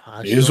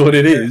 It is what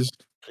it is.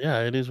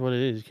 Yeah, it is what it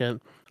is. You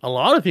can't. A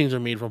lot of things are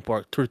made from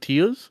pork.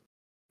 Tortillas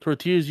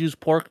use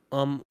pork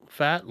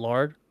fat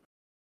lard.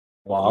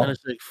 Wow. And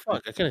it's like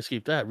fuck, I can't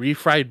escape that.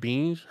 Refried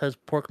beans has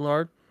pork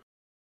lard.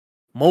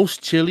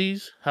 Most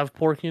chilies have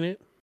pork in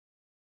it.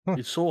 Huh.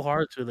 It's so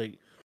hard to like,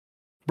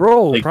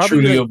 bro. Like probably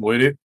truly like,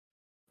 avoid it.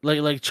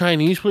 like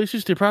Chinese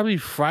places, they probably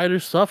fry their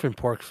stuff in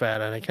pork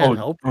fat, and I can't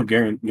help. Oh,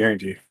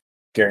 guarantee.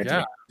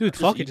 Yeah, Dude,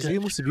 fuck it. eat Just that eat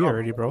a shit musubi up,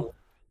 already, bro.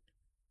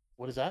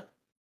 What is that?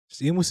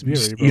 Just eat a musubi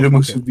Just already, eat a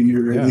bro. Fuck it. musubi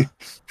already. Yeah.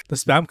 The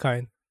spam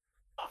kind.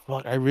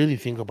 Fuck, I really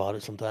think about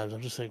it sometimes.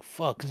 I'm just like,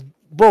 fuck, 'cause,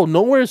 bro.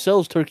 Nowhere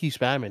sells turkey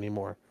spam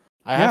anymore.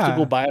 I have to go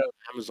Yeah. buy it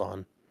on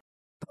Amazon.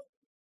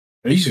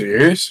 Are you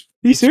serious?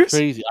 Are you serious?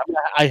 Crazy. I mean,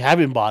 I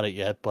haven't bought it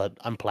yet, but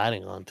I'm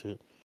planning on to.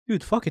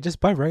 Dude, fuck it. Just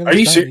buy regular Are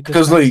you spam. serious? Eat the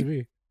 'Cause, spam like-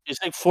 musubi.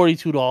 It's like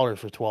 $42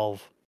 for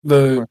 12.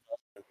 The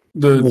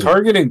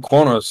Target in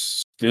Kona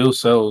still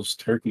sells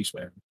turkey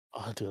spam.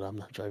 Oh, dude, I'm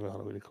not driving all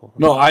the way to Kona.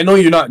 No, I know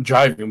you're not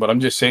driving, but I'm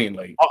just saying,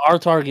 like, Our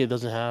Target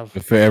doesn't have.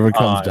 If it ever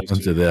comes I down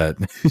see. to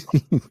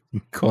that,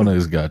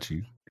 Kona's got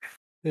you.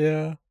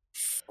 Yeah.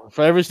 If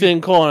I ever stay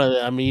in Kona,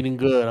 I'm eating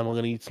good. I'm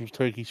gonna eat some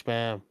turkey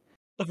spam.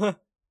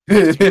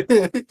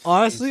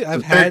 Honestly,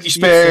 I've Some had turkey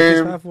eat turkey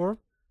spam. spam before.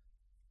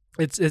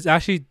 It's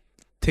actually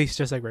tastes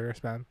just like regular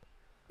spam.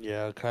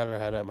 Yeah, Kyler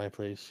had it at my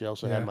place. He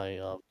also Yeah. had my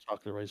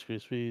chocolate Rice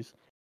Krispies.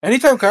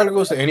 Anytime Kyler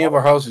goes to any of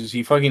our houses,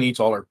 he fucking eats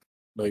all our.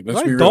 Like, let's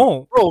No, be I real.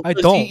 don't. Bro, I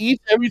 'cause don't. He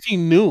eats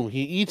everything new.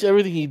 He eats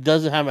everything he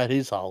doesn't have at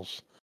his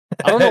house.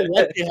 I don't know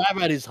what they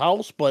have at his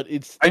house, but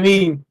it's I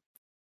mean,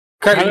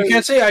 Kyler, Kyler- you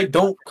can't say I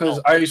don't because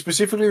I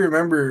specifically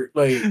remember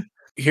like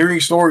hearing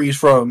stories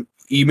from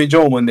Eve and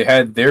Joe when they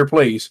had their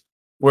place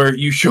where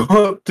you show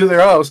up to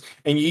their house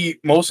and you eat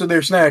most of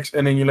their snacks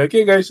and then you're like,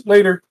 hey guys,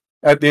 later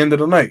at the end of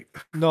the night.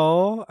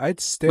 No, I'd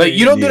stay. Like,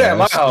 you don't do that at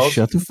my Yes, house.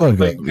 Shut the fuck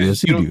Like, up.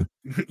 Yes, you you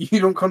do. You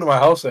don't come to my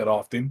house that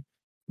often.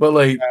 But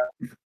like,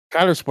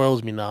 Kyler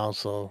spoils me now,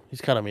 so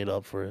he's kind of made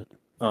up for it.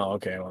 oh,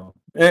 okay, well.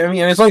 I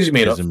mean, as long as you He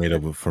made up. hasn't made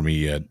up for me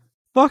yet.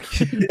 Fuck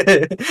you.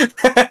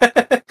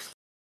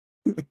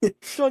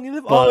 John, you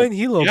live But, all in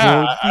Hilo,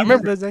 yeah, bro. I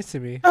remember- That's nice to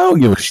me. I don't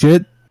give a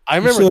shit. I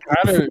You remember still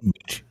have Kyler food,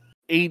 bitch.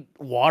 ate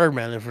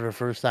watermelon for the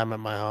first time at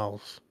my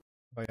house.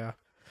 Oh yeah.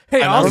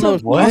 Hey, And I I don't know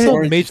also, if I also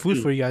orange made is food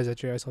too. for you guys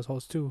at your guys'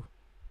 house too.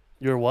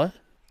 You're what?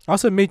 I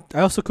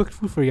also cooked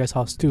food for you guys'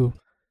 house too.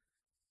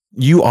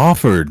 You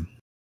offered.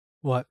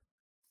 What?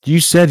 You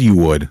said you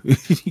would.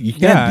 You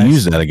can't Yeah,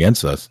 use that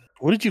against us.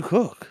 What did you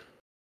cook?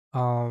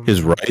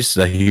 His rice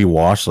that he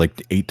washed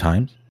like 8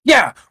 times.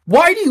 Yeah,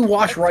 why do you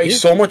wash rice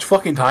so much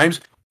fucking times?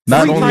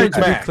 Not Three only times that,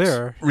 max.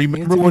 clear.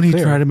 remember when he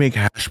tried to make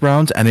hash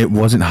browns and it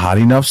wasn't hot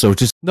enough, so it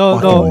just No,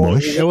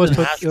 mush? it was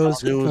hash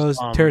browns, it was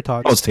tater It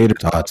was tots. tater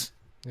tots.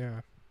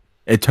 Yeah.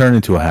 It turned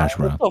into a hash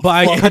brown. But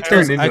I fuck? cut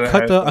Turned the into a hash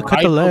I brown. cut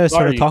the How lettuce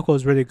for the are you?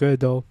 tacos really good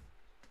though.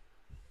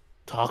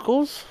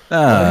 Tacos?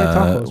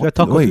 tacos. We had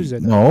Taco wait, Tuesday.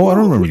 no, I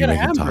don't remember We you had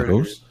making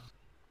hamburgers. tacos.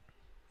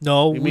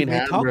 No, We we made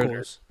made hamburger.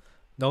 tacos.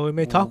 No, we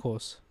made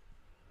tacos.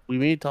 We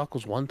made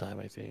tacos one time,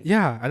 I think.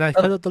 Yeah, and I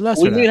cut up the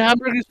lettuce. We for made that.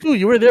 hamburgers too.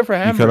 You were there for You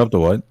cut hamburgers. up the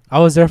what? I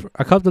was there.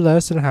 I cut up the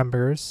lettuce and the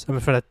hamburgers. I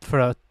mean, for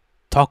the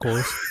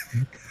tacos.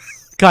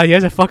 God, you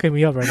guys are fucking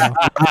me up right now.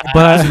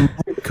 But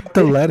Cut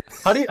the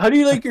lettuce. How do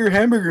you like your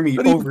hamburger meat?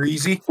 How do you- Over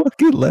easy.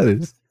 Fucking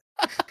lettuce.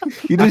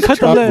 You I just cut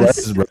the chop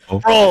lettuce. lettuce, bro.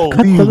 Bro, What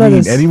do you the mean?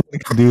 lettuce. Anyone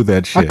can do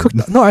that I shit.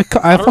 cooked. No, I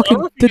I don't fucking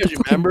know if you did the guys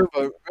fucking. remember,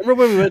 but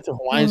remember when we went to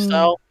Hawaiian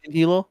style in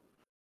Hilo?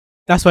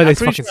 That's why I'm they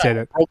pretty fucking sure said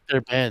I it. broke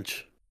their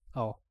bench.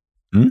 Oh,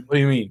 What do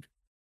you mean?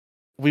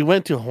 We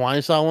went to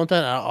Hawaiian style one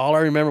time, and all I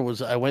remember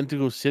was I went to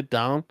go sit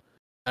down,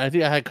 and I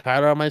think I had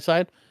Kyler on my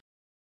side.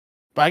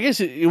 But I guess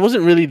it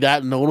wasn't really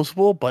that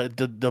noticeable, but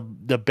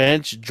the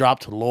bench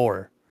dropped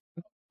lower.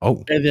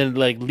 Oh, And then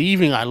like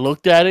leaving, I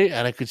looked at it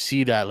and I could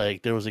see that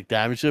like there was like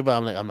damage to it, but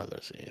I'm like, I'm not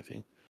gonna say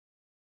anything.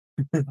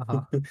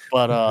 uh-huh.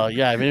 But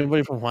yeah, if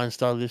anybody from Hawaiian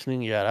style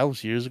listening, yeah, that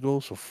was years ago,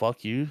 so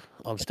fuck you.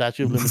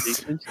 Statute of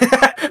limitations.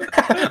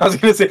 I was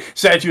gonna say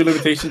statute of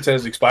limitations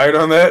has expired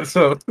on that,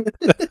 so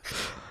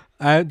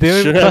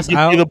They Should were have plus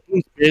given out. you the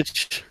boost,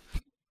 bitch.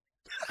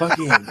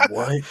 fucking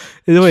what?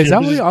 Anyway, is that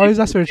Should've what you just always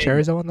given ask for the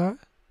chairs and whatnot?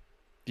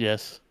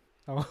 Yes.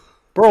 Oh.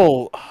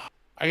 Bro,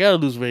 I gotta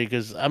lose weight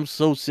because I'm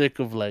so sick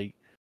of like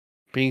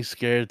being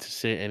scared to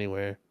sit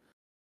anywhere.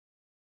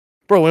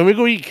 Bro, when we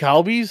go eat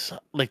Calbee's,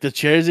 like the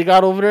chairs they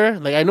got over there,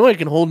 like I know it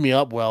can hold me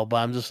up well, but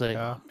I'm just like,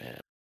 Yeah. oh, man,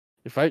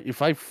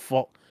 if I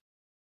fall,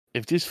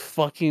 if this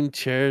fucking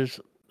chairs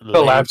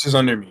Collapses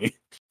under me.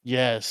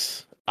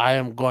 yes, I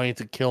am going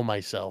to kill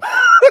myself.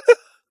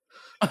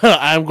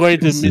 I'm going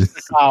to miss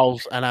the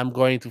cows and I'm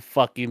going to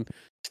fucking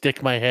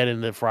stick my head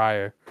in the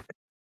fryer.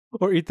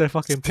 Or eat the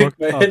fucking Stick pork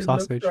my head in the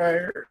sausage.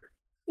 fryer.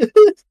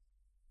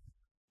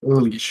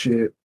 Holy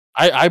shit!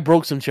 I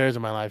broke some chairs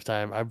in my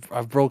lifetime.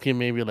 I've broken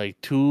maybe like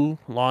 2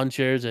 lawn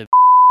chairs at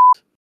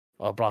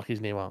I'll block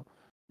his name out.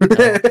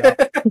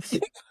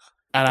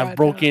 And I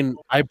broke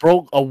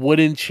a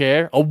wooden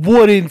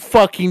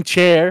fucking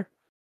chair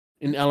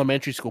in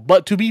elementary school.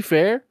 But to be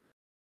fair,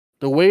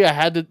 the way I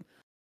had to,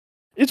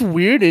 it's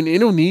weird in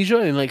Indonesia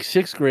in like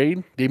 6th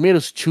grade, they made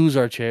us choose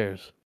our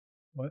chairs.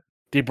 What?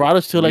 They brought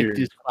us to like Weird.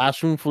 this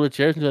classroom full of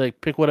chairs and they're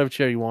like, pick whatever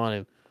chair you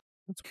wanted.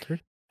 That's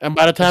weird. And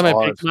by the time That's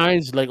I picked odd.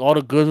 mine, like all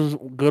the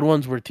good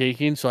ones were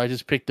taken, so I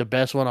just picked the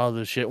best one out of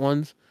the shit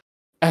ones.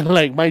 And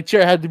like my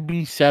chair had to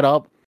be set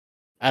up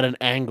at an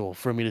angle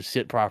for me to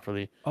sit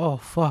properly. Oh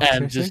fuck!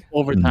 And Seriously? just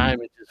over Mhm.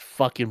 time, it just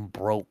fucking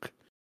broke.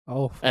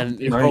 Oh, fuck.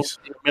 And it Nice. broke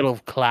in the middle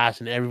of class,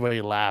 and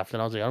everybody laughed.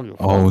 And I was like, I don't give a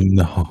fuck. oh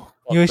no.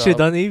 You should have Fucked up.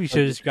 done it. You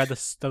should have just got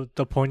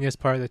the pointiest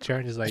part of the chair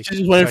and just like. She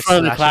just went in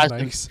start front of the class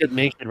slashing and sit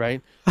naked,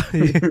 right?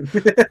 legs.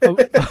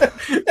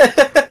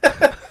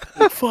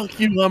 Fuck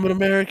you, I'm an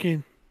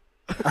American.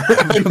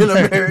 I'm an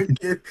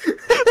American.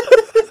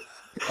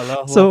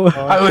 So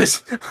I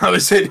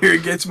was sitting here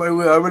against my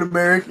will. I'm an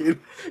American.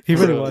 he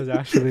really was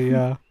actually,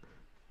 yeah.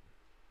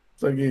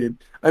 Fucking.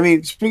 I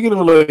mean, speaking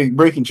of like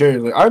breaking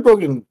chairs, like I've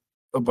broken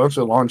a bunch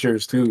of lawn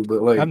chairs too,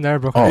 but like I've never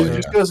broken. Oh, a it's chair.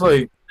 just because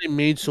like They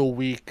made so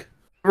weak.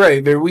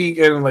 right, they're weak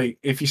and like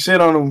if you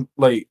sit on them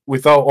like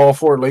without all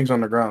 4 legs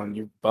on the ground,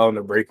 you're bound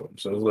to break them.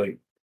 So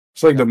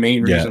it's like the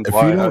main Yeah, reason if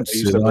why you I don't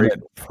used sit to on break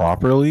it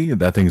properly,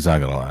 that thing's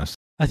not gonna last.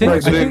 I think.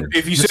 Right, so I then think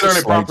if you just sit a on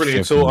it slight properly,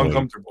 it's shift so in weight.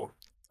 uncomfortable.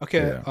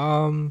 okay.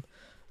 Yeah.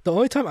 The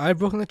only time I've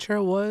broken a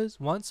chair was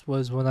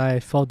when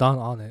I fell down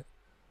on it.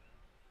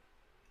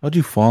 How'd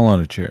you fall on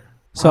a chair?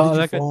 So How did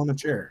you like fall on a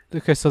chair?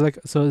 okay, so it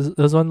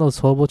was one of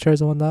those foldable chairs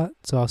and whatnot.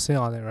 So I'll sit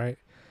on it, right?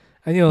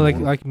 And you know,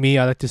 Mhm. like me,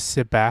 I like to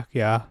sit back,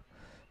 yeah.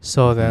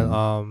 So then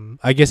Mhm.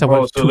 I guess I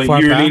Oh, went so too like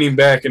far you're back. leaning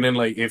back and then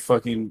like it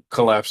fucking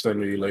collapsed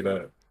under you like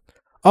that.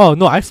 Oh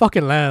no, I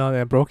fucking landed on it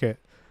and broke it.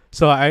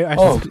 So I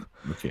Oh.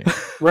 Okay.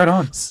 Right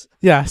on.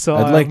 yeah. So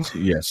I'd like to,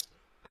 yes.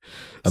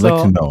 I'd like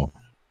so- to know.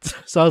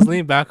 so I was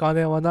leaning back on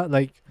it and whatnot.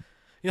 Like,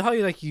 you know how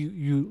you like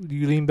you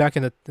lean back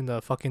and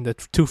the fucking the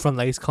 2 front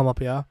legs come up,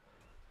 yeah.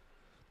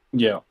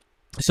 Yeah.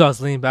 So I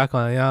was leaning back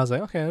on it. Yeah, I was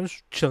like, okay, I'm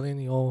just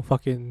chilling,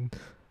 fucking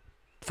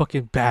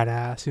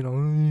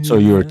badass, So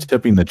you were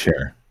tipping the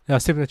chair. Yeah, I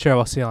was tipping the chair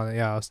while sitting on it.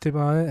 Yeah, I was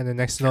tipping on it, and the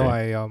next thing you know,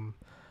 Okay. I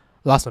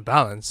lost my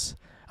balance.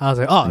 I was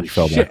like, oh and you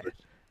fell shit. backwards.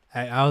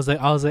 I was like,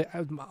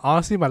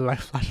 honestly, my light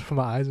flashed from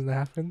my eyes when that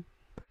happened.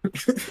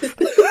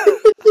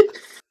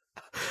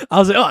 I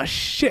was like, oh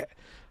shit.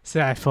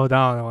 So I fell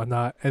down and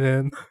whatnot, and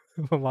then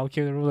my mom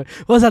came in the room like,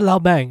 what was that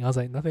loud bang? I was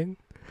like, nothing.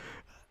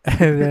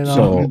 And then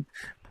So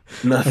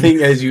Nothing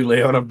as you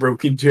lay on a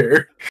broken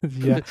chair.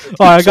 yeah.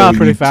 Oh, I got so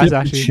pretty you fast tipped the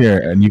actually.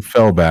 chair and you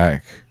fell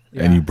back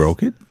and you Yeah.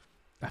 broke it.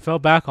 I fell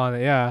back on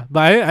it, yeah,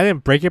 but I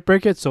didn't break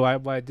it. So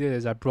what I did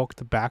is I broke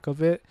the back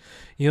of it.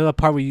 You know the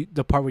part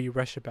where you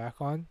rest your back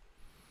on.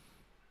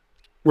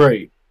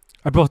 Right.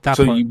 I broke that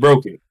So part. you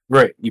broke it,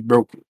 right? You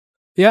broke it.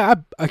 Yeah,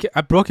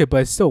 I broke it,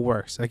 but it still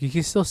works. Like you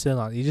can still sit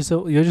on it.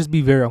 You'll just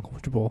be very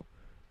uncomfortable.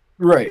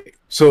 Right.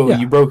 So Yeah.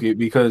 you broke it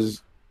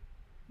because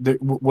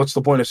what's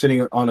the point of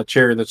sitting on a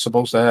chair that's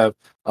supposed to have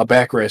a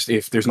backrest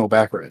if there's no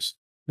backrest?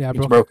 Yeah, I It's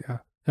broke broken. it. Yeah,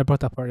 I broke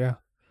that part. Yeah.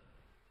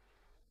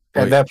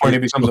 At that point,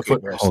 it becomes a okay,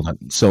 footrest. hold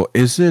on. So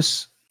is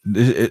this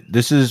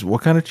is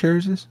what kind of chair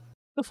is this?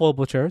 The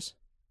foldable chairs.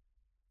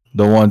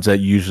 The ones that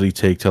you usually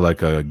take to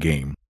like a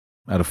game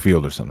at a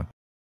field or something.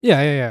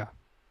 Yeah.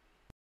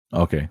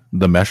 Okay,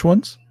 the mesh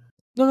ones,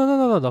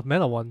 No. The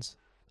metal ones.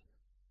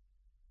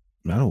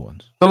 metal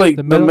ones. So like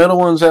The the metal- metal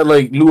ones at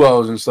like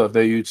luau's and stuff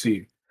that you'd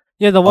see.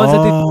 Yeah, the ones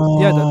that they.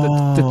 Yeah,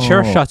 the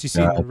chair shots you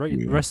see in got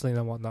you. wrestling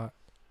and whatnot.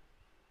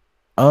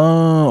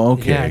 Oh,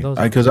 Yeah, okay. those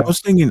Because ones, I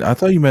was thinking, I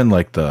thought you meant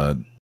like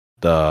the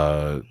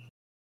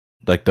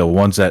like the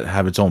ones that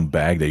have its own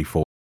bag that you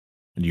fold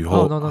and you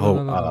Oh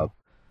hold, no.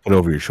 put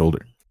over your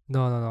shoulder.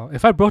 No.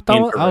 If I broke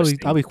that one, I'll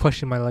Interesting. be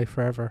questioning my life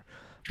forever.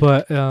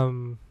 But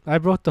I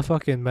broke the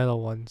fucking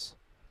metal ones.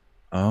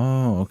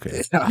 Oh,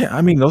 okay. Yeah,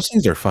 I mean those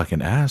things are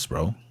fucking ass,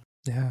 bro.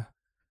 Yeah.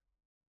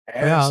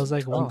 Yeah, I was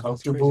like, wow, that's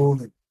crazy.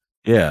 uncomfortable.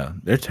 Yeah,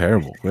 they're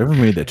terrible. Whoever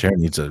made that chair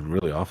needs to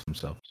really off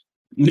themselves.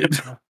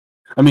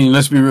 I mean,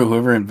 let's be real.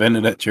 Whoever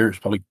invented that chair is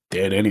probably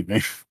dead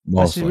anyway.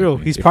 Most be real,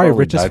 likely. he's They probably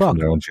rich as died from fuck.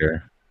 their own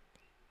chair.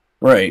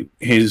 Right.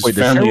 His Wait,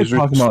 the chair family we're is rich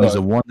talking as about is fuck.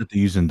 the one that they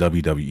use in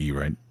WWE,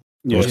 right?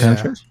 Yes. Those kind of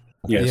Yeah. chairs?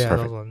 Yes. Yeah,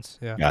 perfect. those ones.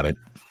 Yeah. Got it.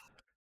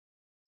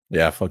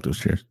 Yeah, fuck those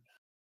chairs.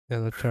 Yeah,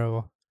 they're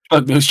terrible.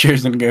 Fuck those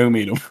chairs and go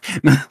meet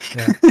them.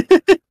 Yeah.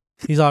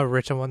 He's all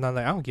rich and whatnot.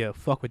 Like, I don't give a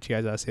fuck what you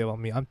guys gotta say about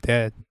me. I'm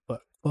dead,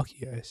 but fuck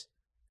you guys.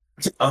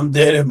 I'm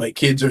dead and my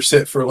kids are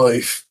set for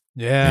life.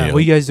 Yeah. Yep. What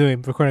are you guys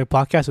doing? Recording a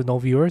podcast with no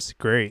viewers?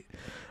 Great.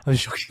 I'm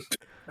just joking.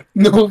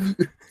 No.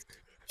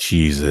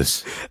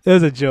 Jesus. That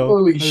was a joke.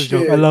 Holy That was a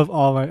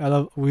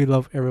joke. shit. We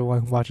love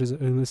everyone who watches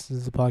who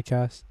listens to the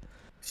podcast.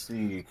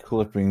 See,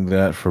 clipping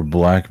that for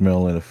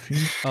blackmail in a few.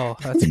 Oh,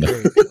 that's No.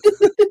 great.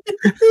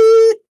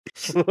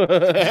 What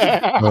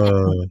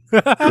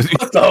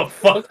the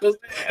fuck was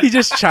He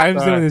just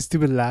chimes in Sorry. with his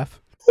stupid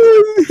laugh.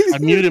 I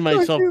muted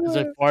myself because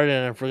I farted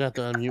and I forgot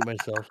to unmute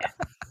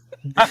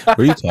myself.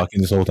 Were you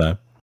talking this whole time?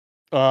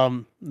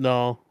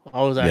 No,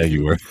 I was Yeah, actually.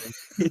 you were.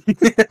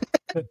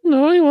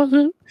 No, he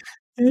wasn't.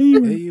 Hey,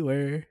 you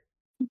were.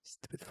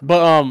 Stupid fuck.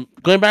 But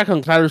going back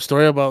on Tyler's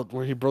story about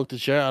where he broke the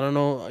chair, I don't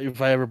know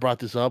if I ever brought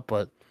this up,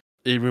 but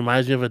it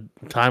reminds me of a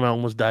time I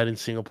almost died in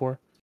Singapore.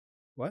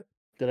 What?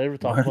 Did I ever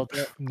talk What? about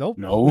that? Nope.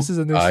 No. This is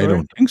a new I story.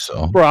 don't think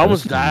so. Bro, I That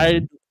almost is-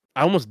 died.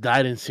 I almost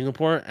died in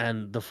Singapore,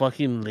 and the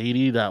fucking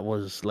lady that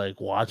was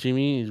like watching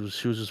me,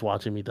 she was just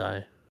watching me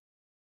die.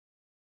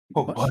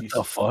 What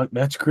the fuck?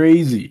 That's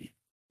crazy.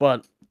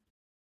 But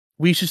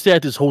we used to stay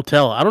at this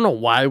hotel. I don't know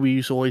why we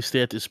used to always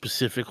stay at this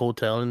specific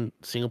hotel in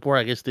Singapore.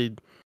 I guess they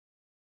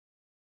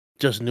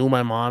just knew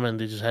my mom and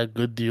they just had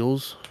good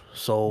deals.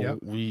 So Yep.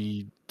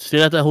 we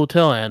stayed at that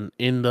hotel, and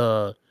in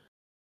the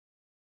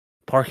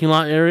parking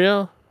lot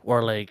area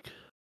or like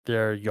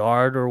their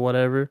yard or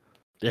whatever,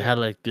 they had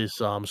like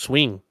this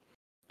swing,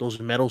 those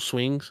metal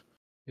swings.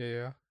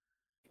 Yeah.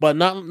 But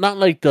not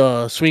like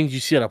the swings you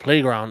see at a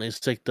playground.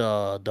 It's like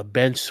the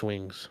bench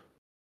swings.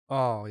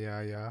 Oh,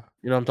 yeah.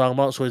 You know what I'm talking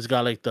about? So it's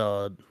got like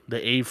the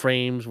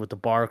A-frames with the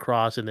bar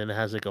across, and then it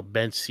has like a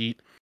bench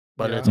seat,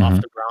 but Yeah. it's off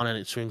the ground and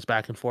it swings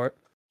back and forth.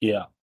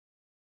 Yeah.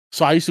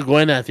 So I used to go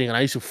in that thing and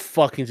I used to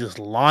fucking just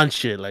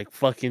launch it, like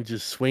fucking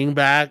just swing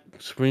back,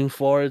 swing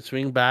forward,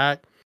 swing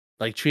back,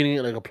 like treating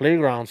it like a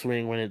playground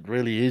swing when it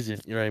really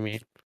isn't. You know what I mean?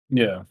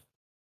 Yeah.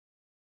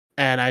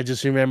 And I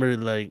just remember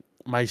like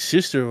my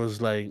sister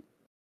was like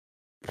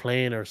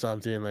playing or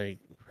something like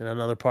in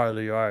another part of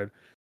the yard.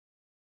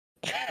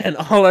 And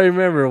all I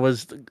remember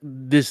was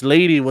this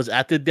lady was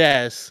at the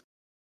desk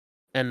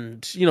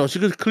and, you know, she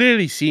could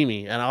clearly see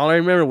me. And all I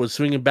remember was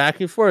swinging back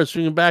and forth.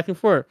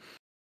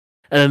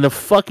 And then the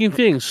fucking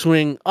thing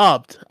swing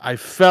up. I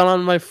fell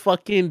on my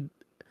fucking,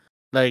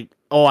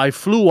 I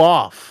flew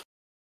off.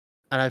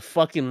 And I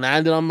fucking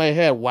landed on my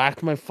head,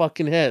 whacked my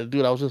fucking head.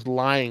 Dude, I was just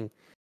lying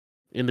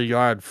in the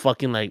yard,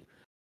 fucking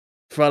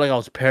felt like I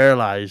was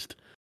paralyzed.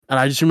 And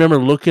I just remember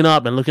looking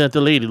up and looking at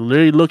the lady,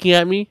 literally looking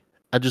at me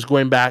and just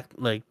going back,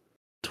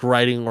 to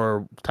writing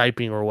or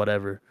typing or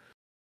whatever.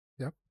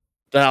 Yep.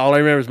 Then all I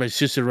remember is my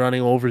sister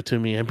running over to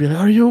me and being like,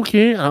 "Are you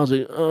okay?" And I was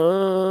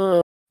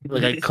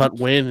like I cut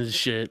wind and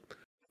shit.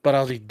 But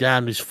I was like,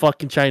 damn, these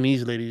fucking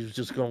Chinese ladies are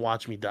just gonna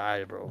watch me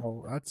die, bro.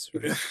 Oh, that's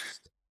racist.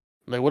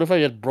 Like, what if I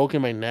had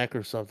broken my neck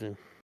or something?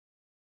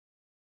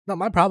 Not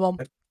my problem.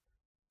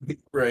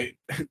 Right.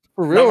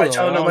 For real, my though,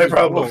 child, I not was my like,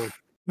 problem.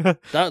 bro.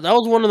 That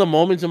was one of the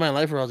moments in my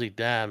life where I was like,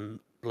 damn,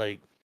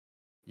 like,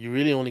 you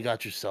really only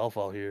got yourself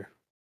out here.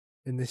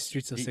 In the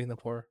streets of Ye-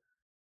 Singapore.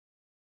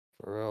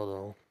 For real,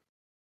 though.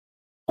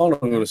 I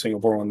want to go to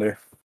Singapore one day.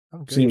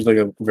 I'm good. Seems like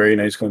a very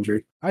nice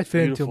country. I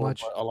fit in too Beautiful,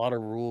 much. but a lot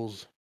of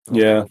rules.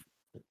 Yeah. lot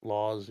of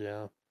laws,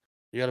 yeah.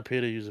 You gotta pay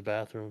to use the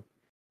bathroom.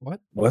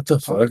 What? What the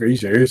fuck? Are you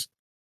serious?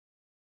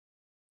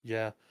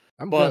 Yeah.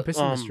 I'm But, good.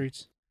 I'm pissing in the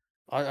streets.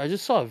 I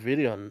just saw a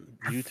video on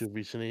YouTube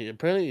recently.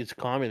 Apparently, it's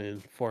common in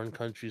foreign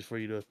countries for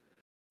you to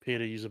pay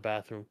to use a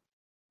bathroom.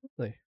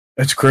 Really?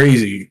 That's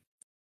crazy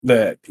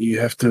that you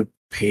have to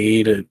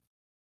pay to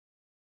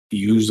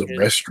use the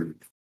restroom.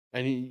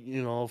 And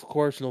you know, of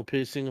course, no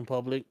pissing in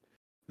public,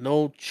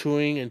 no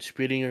chewing and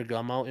spitting your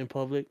gum out in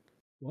public.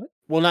 What?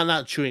 Well,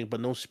 not chewing, but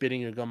no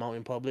spitting your gum out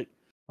in public.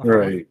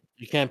 Right.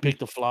 You can't pick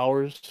the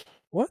flowers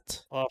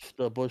What? off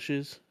the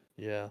bushes.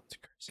 Yeah.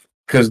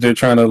 Because they're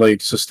trying to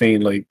like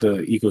sustain like the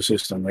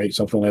ecosystem, right?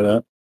 Something like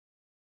that.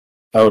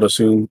 I would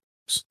assume.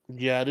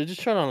 Yeah, they're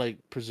just trying to like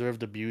preserve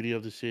the beauty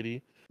of the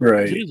city.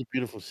 Right. It is a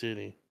beautiful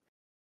city.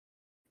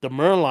 The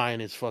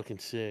Merlion is fucking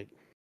sick.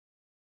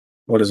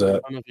 What is I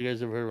that? don't know if you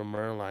guys ever heard of a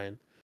Merlion.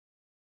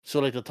 So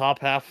like the top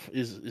half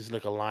is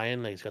like a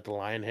lion, like it's got the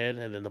lion head,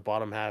 and then the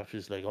bottom half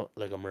is like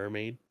a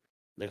mermaid.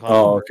 They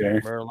call it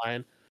okay.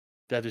 Merlion.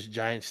 They have this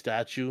giant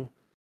statue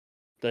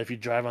that if you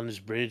drive on this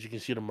bridge, you can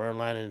see the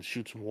Merlion and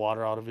shoot some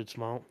water out of its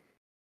mouth.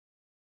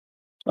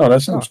 Oh,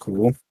 that sounds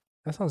cool.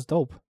 That sounds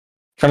dope.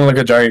 Kind of like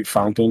a giant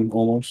fountain,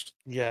 almost.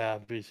 Yeah,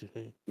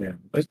 basically. Yeah,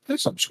 that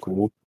sounds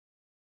cool.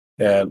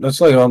 Yeah, that's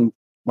like on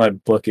my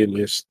bucket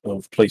list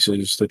of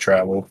places to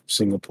travel.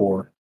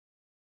 Singapore.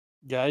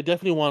 Yeah, I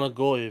definitely want to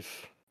go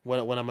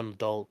when I'm an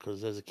adult,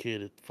 because as a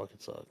kid it fucking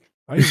sucked.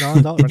 Are you not an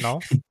adult right now?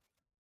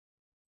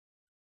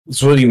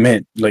 That's what he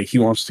meant. Like he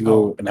wants to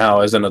go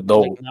now as an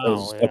adult, Like now,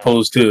 as yeah.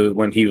 opposed to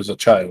when he was a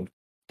child.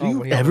 Do you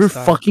when he ever almost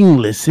died. fucking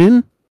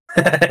listen?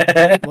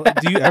 Well,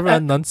 do you ever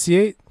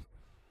enunciate?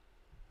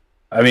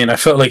 I mean, I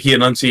felt like he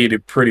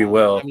enunciated pretty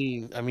well.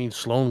 I mean,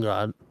 Sloan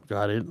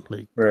got it.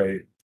 Like,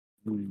 right.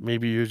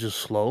 Maybe you're just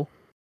slow.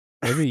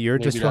 Maybe you're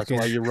Maybe just that's fucking.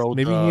 why you wrote,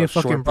 Maybe you need to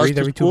short fucking bus breathe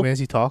to every 2 school. minutes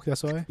you talk.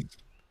 That's why.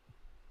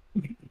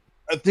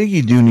 I think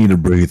you do need to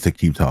breathe to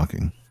keep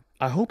talking.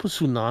 I hope a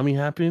tsunami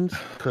happens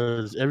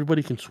because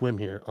everybody can swim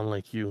here,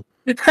 unlike you.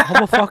 How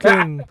about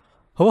fucking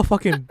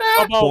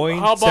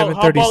Boeing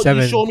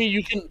 737? You show me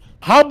you can?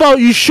 How about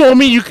you show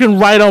me you can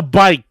ride a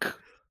bike?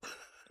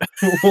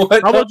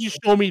 What? How about you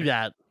show me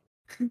that?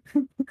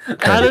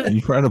 Can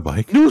you ride a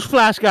bike?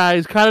 Newsflash,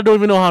 guys! Kind of don't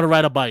even know how to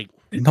ride a bike.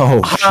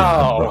 No, shit, bro.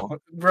 How?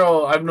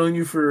 Bro, I've known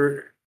you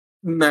for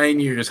 9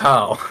 years.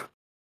 How?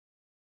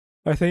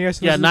 I think I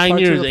should Yeah, listen to 9 part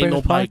two years of ain't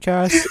no the bike.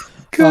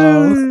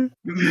 podcast.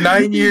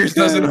 9 years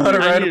doesn't know how to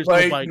 9 ride a years, no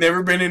bike, bike.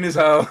 never been in his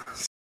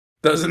house,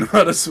 doesn't know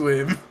how to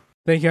swim.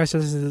 Thank you guys for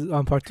listening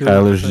to part 2.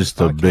 Tyler's of just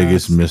the the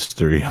biggest podcast.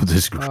 mystery of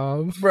this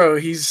group. Bro,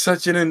 he's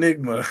such an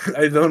enigma.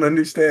 I don't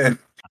understand.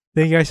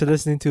 Thank you guys for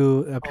listening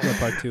to episode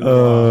part 2.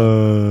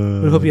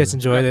 We hope you guys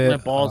enjoyed My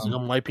it. balls, like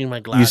I'm wiping my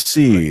You glass.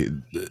 see,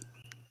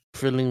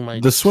 filling my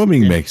the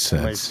swimming skin makes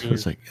with my sense. tears.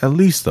 It's like at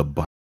least a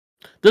bike.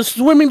 The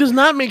swimming does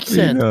not make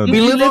sense. Yeah, We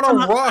You live on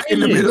a an rock in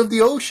the island. middle of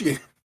the ocean.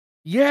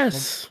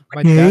 Yes.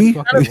 My Hey. dad That's fucking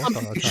walked all the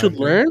something you time. should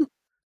learn.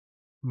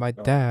 My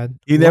dad.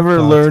 He walked never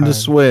all the learned to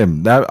time.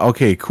 swim. That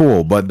okay,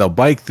 cool. But the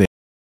bike thing,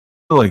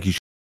 I feel like you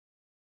should.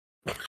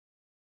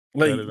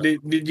 Like,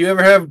 did you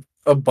ever have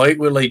a bike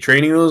with like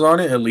training wheels on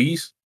it? At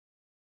least.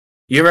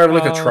 You ever have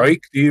like a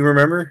trike? Do you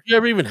remember? You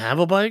ever even have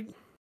a bike?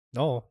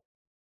 No.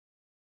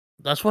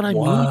 That's what I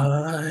mean.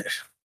 What?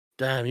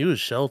 Damn, you was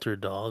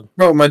sheltered, dog.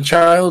 Bro, my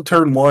child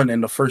turned 1,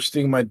 and the first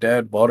thing my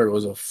dad bought her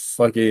was a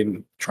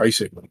fucking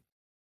tricycle.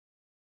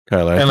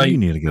 Kyler, I And, think like- you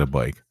need to get a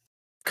bike.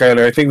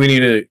 Kyler, I think we need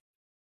to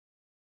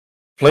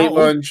plate How old-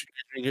 lunch.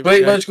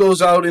 Plate lunch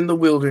goes out in the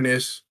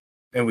wilderness,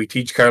 and we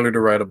teach Kyler to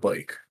ride a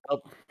bike.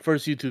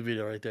 First YouTube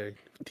video right there.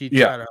 Teach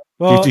Yeah. that out.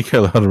 Well, Teach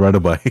Kyler how to ride a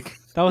bike.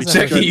 that was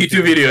Second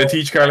YouTube video,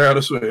 teach Kyler how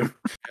to swim.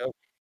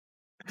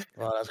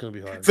 Wow, that's gonna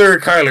be hard.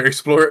 Third, Kyler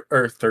explore,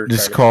 or third.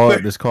 Just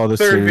Kyler. call this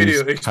Third series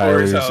video, explore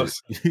his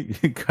Kyler's,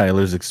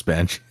 Kyler's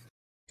expansion.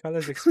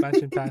 Kyler's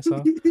expansion pass,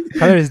 huh?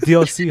 Kyler's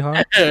DLC,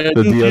 huh?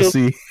 The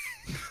DLC.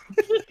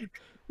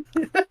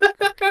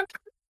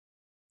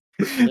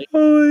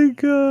 Oh my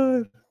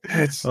god.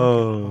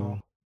 Oh.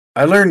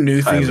 I learn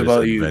new things Tyler's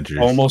about adventures.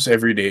 you almost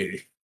every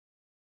day.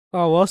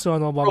 Oh, what else do I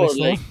know about Bro,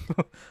 myself?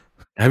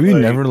 Have you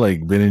Like- never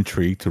been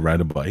intrigued to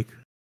ride a bike?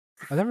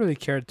 I never really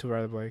cared to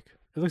ride a bike.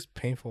 It looks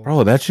painful.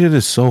 Bro, that shit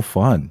is so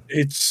fun.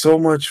 It's so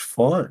much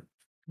fun.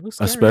 It looks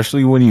scary.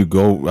 Especially when you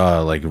go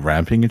like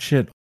ramping and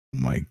shit. Oh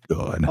my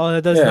god. Oh,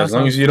 that does Yeah, not as long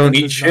sound- as you don't that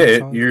eat does not shit,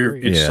 sound you're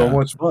great. it's so Yeah.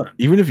 much fun.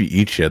 Even if you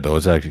eat shit though,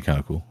 it's actually kind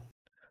of cool.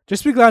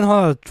 Just be glad I know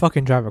how to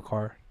fucking drive a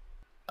car.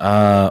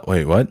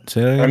 Wait, what?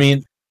 Say that again? I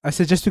mean, I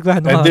said just be glad I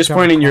know how at to this drive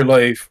point a in your car.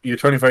 life, you're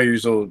 25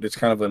 years old. It's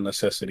kind of a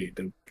necessity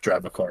to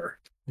drive a car.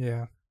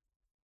 Yeah.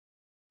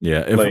 yeah,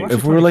 if like-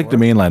 if we were like the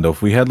mainland though,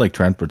 if we had like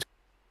transport,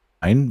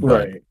 fine, but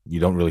Right. you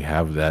don't really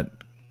have that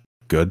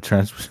good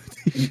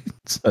transportation.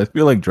 So I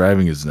feel like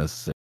driving is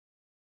necessary.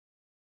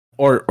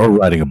 Or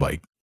riding a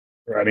bike.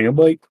 Riding a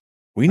bike.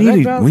 We I like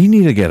need that. we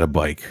need to get a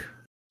bike.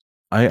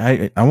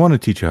 I want to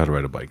teach you how to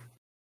ride a bike.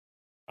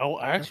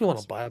 I actually want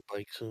to buy a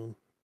bike soon.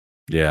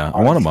 Yeah,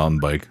 I want a mountain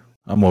bike.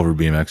 I'm over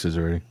BMXs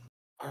already.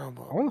 I don't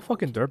know. I want a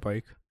fucking dirt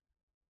bike.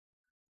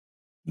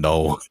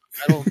 No.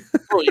 I don't.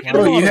 Bro,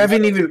 Bro, you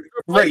haven't even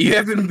right. You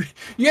haven't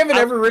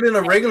ever ridden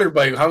a regular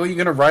bike. How are you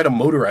gonna ride a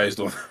motorized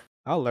one?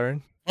 I'll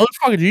learn.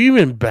 Motherfucker, do you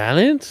even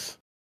balance?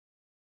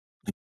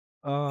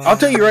 I'll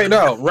tell you right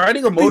now,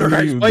 riding a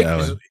motorized bike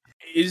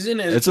isn't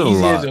as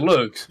easy as it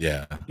looks.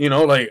 Yeah. You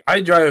know, like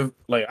I drive,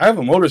 like I have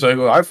a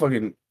motorcycle. I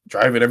fucking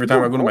drive it every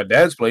time I go to my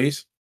dad's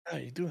place. Yeah,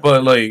 you do.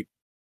 But like,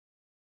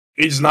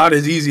 it's not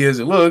as easy as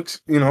it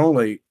looks. You know,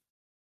 like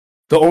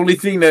the only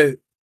thing that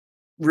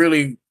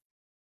really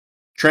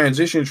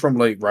transitions from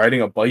like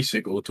riding a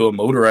bicycle to a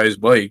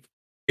motorized bike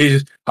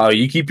is how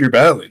you keep your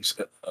balance.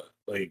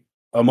 Like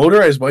a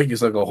motorized bike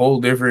is like a whole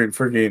different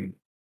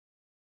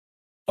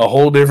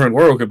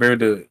world compared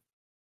to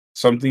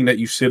something that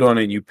you sit on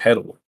and you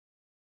pedal.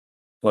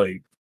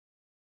 Like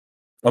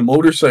a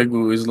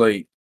motorcycle is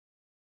like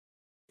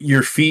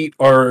your feet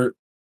are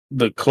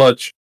the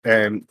clutch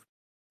and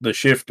the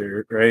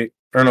shifter, right?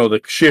 Or no,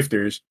 the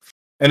shifters,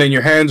 and then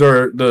your hands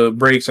are the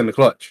brakes and the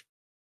clutch.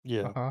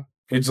 Yeah,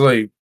 it's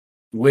like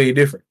way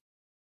different.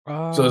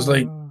 So it's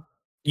like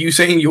you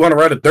saying you want to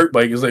ride a dirt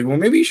bike is like, well,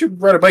 maybe you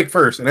should ride a bike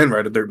first and then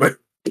ride a dirt bike.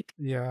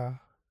 Yeah.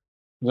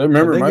 I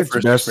remember think my it's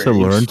first best to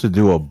experience. learn to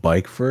do a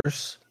bike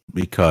first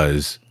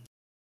because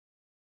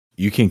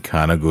you can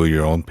kind of go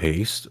your own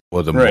pace.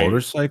 With a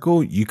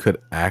motorcycle, you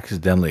could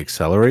accidentally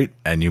accelerate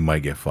and you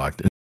might get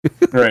fucked.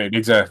 Right,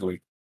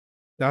 exactly.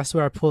 That's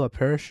where I pull a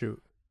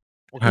parachute.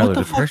 Tyler,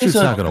 the parachute's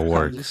not gonna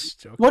work.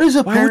 What is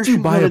a Why would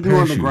you parachute buy a gonna do on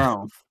the parachute?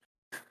 ground?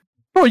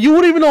 bro, you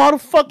wouldn't even know how to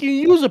fucking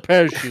use a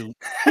parachute.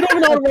 You don't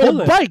even know how to ride Pull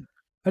a it. bike.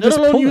 I Let just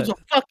alone pull use it.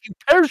 a fucking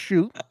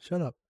parachute.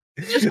 Shut up.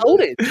 Just hold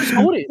it. Just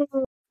hold it.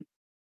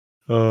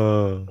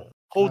 Uh,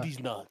 Hold these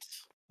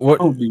nuts. what?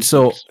 Oh, these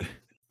So,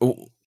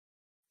 things.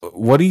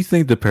 what do you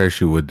think the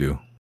parachute would do?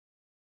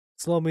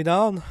 Slow me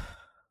down.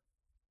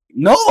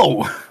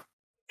 No,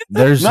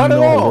 There's Not at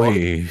no all.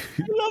 way.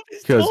 I love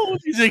his 'Cause- tone.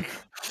 He's like,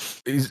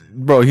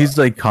 He's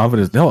like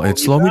confident. No, it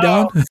slowed me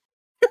down.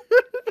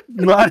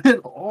 not at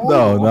all.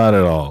 No, not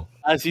at all.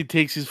 as he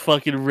takes his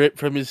fucking rip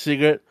from his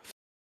cigarette.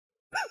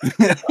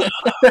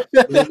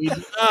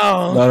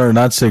 No,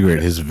 not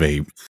cigarette. His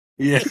vape.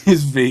 Yeah,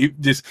 his vape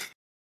just.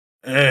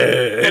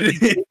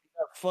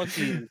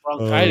 Fucking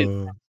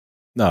bronchitis.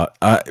 No,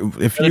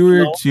 if Let you it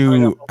were go.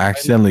 to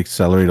accidentally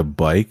accelerate a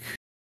bike,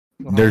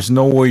 there's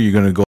no way you're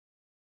gonna go.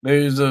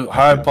 There's a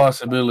high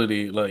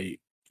possibility, like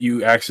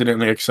you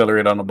accidentally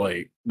accelerate on a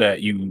bike,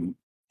 that you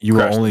You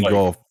will crash the only bike.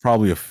 go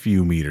probably a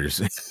few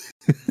meters.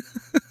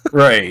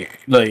 right.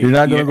 Like You're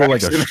not gonna you go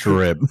like a accident-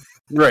 strip.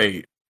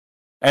 Right.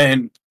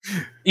 And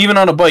even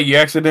on a bike, you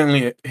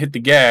accidentally hit the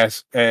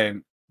gas,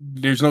 and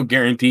there's no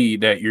guarantee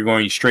that you're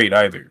going straight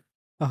either.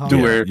 To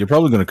Yeah, where you're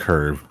probably gonna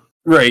curve.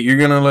 right, you're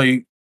gonna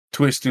like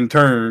twist and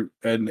turn,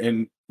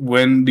 and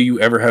when do you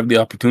ever have the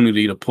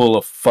opportunity to pull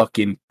a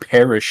fucking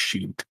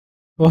parachute?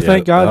 Well, Yeah,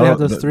 thank God they I have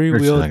don't- those the-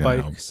 3-wheeled it's not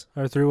gonna help. bikes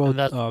or 3-wheeled, And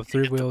that's-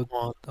 3-wheeled.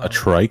 A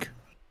trike.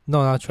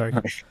 No, not trike.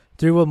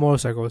 3-wheeled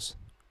motorcycles.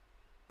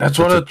 That's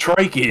what a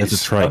trike is.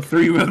 That's a trike. A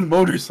 3-wheel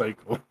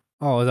motorcycle.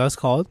 Oh, that's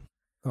called.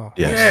 Oh,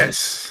 Yes.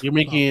 Yes. You're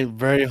making it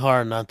very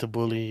hard not to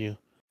bully you.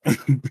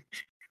 dude,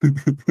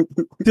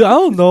 I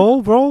don't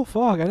know, bro.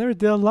 Fuck, I never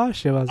did a lot of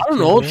shit. When I was a I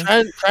don't kid, know.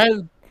 man. Try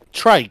and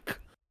trike.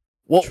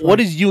 What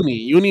is uni?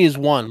 Uni is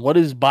 1. What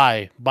is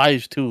bi? Bi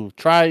is 2.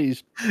 Try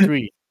is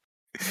 3.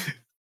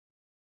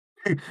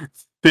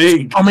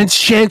 Big. Come and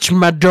change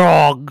my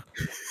dog.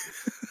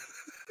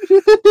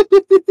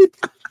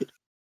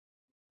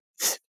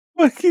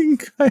 Fucking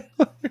guy.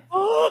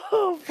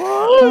 Oh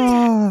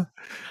fuck!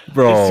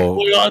 Bro, This is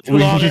going on too we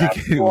long. need to I have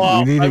get. to go We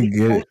off. need to I'm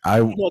get. so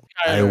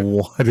I tired.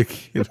 want to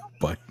get a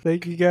bike.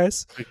 Thank you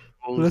guys.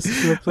 Listen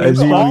to the I Please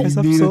need,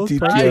 Podcast we need to episode. teach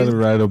Thank you how you. to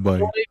ride a bike.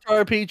 Donate to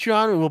our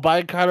Patreon. We'll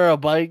buy Kyler a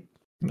bike.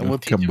 And we'll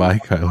teach him buy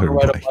how to Kyler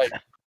ride a a bike. bike.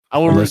 I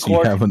will Unless you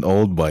record. have an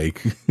old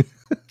bike.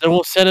 Then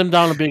we'll send him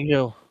down a big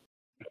hill.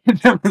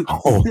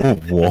 Oh,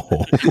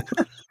 whoa.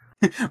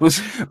 We'll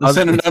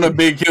send him down a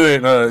big hill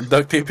and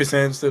duct tape his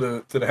hands to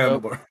the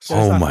handlebars. That's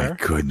Oh not my fair. And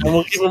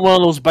we'll goodness. give him one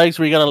of those bikes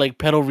where you gotta like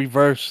pedal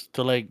reverse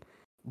to like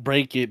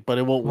break it, but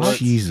it won't work.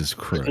 Jesus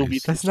It'll be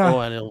Christ. too That's slow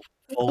not- and it'll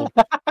fold.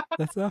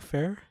 That's not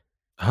fair.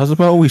 How's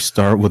about we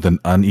start with an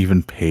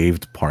uneven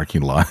paved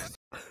parking lot?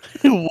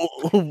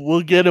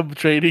 we'll get him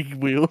training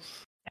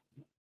wheels.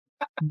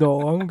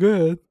 No, I'm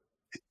good.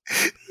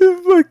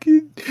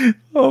 Fucking.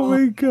 Oh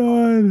my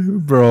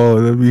god.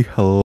 Bro, that'd be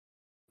hilarious.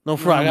 No,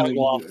 for I gotta Oh go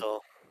my off God. though.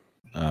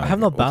 I have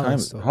no What time-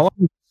 balance, though. How long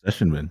has the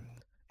session been?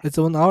 It's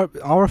 1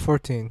 hour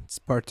 14. It's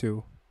part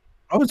 2.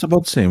 Oh, it's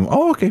about the same.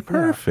 Oh, okay,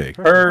 perfect.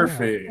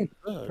 Perfect.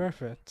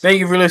 Perfect. Thank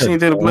you for listening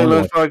to the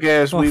Playlist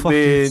Podcast. Oh, We've fuck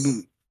been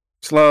this.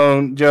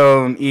 Sloan,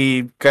 Joan,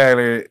 Eve,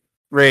 Kyler.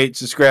 Rate,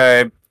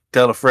 subscribe,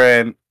 tell a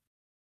friend.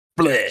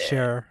 Bleh.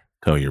 Share.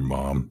 Tell your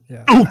mom.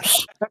 Yeah.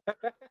 Oops.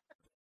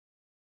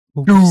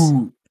 Oops.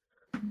 Dude.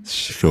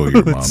 Show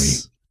your mommy.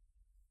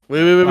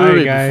 Wait, Bye, before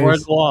I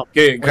guys. go off.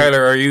 Okay,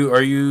 Kyler,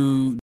 are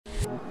you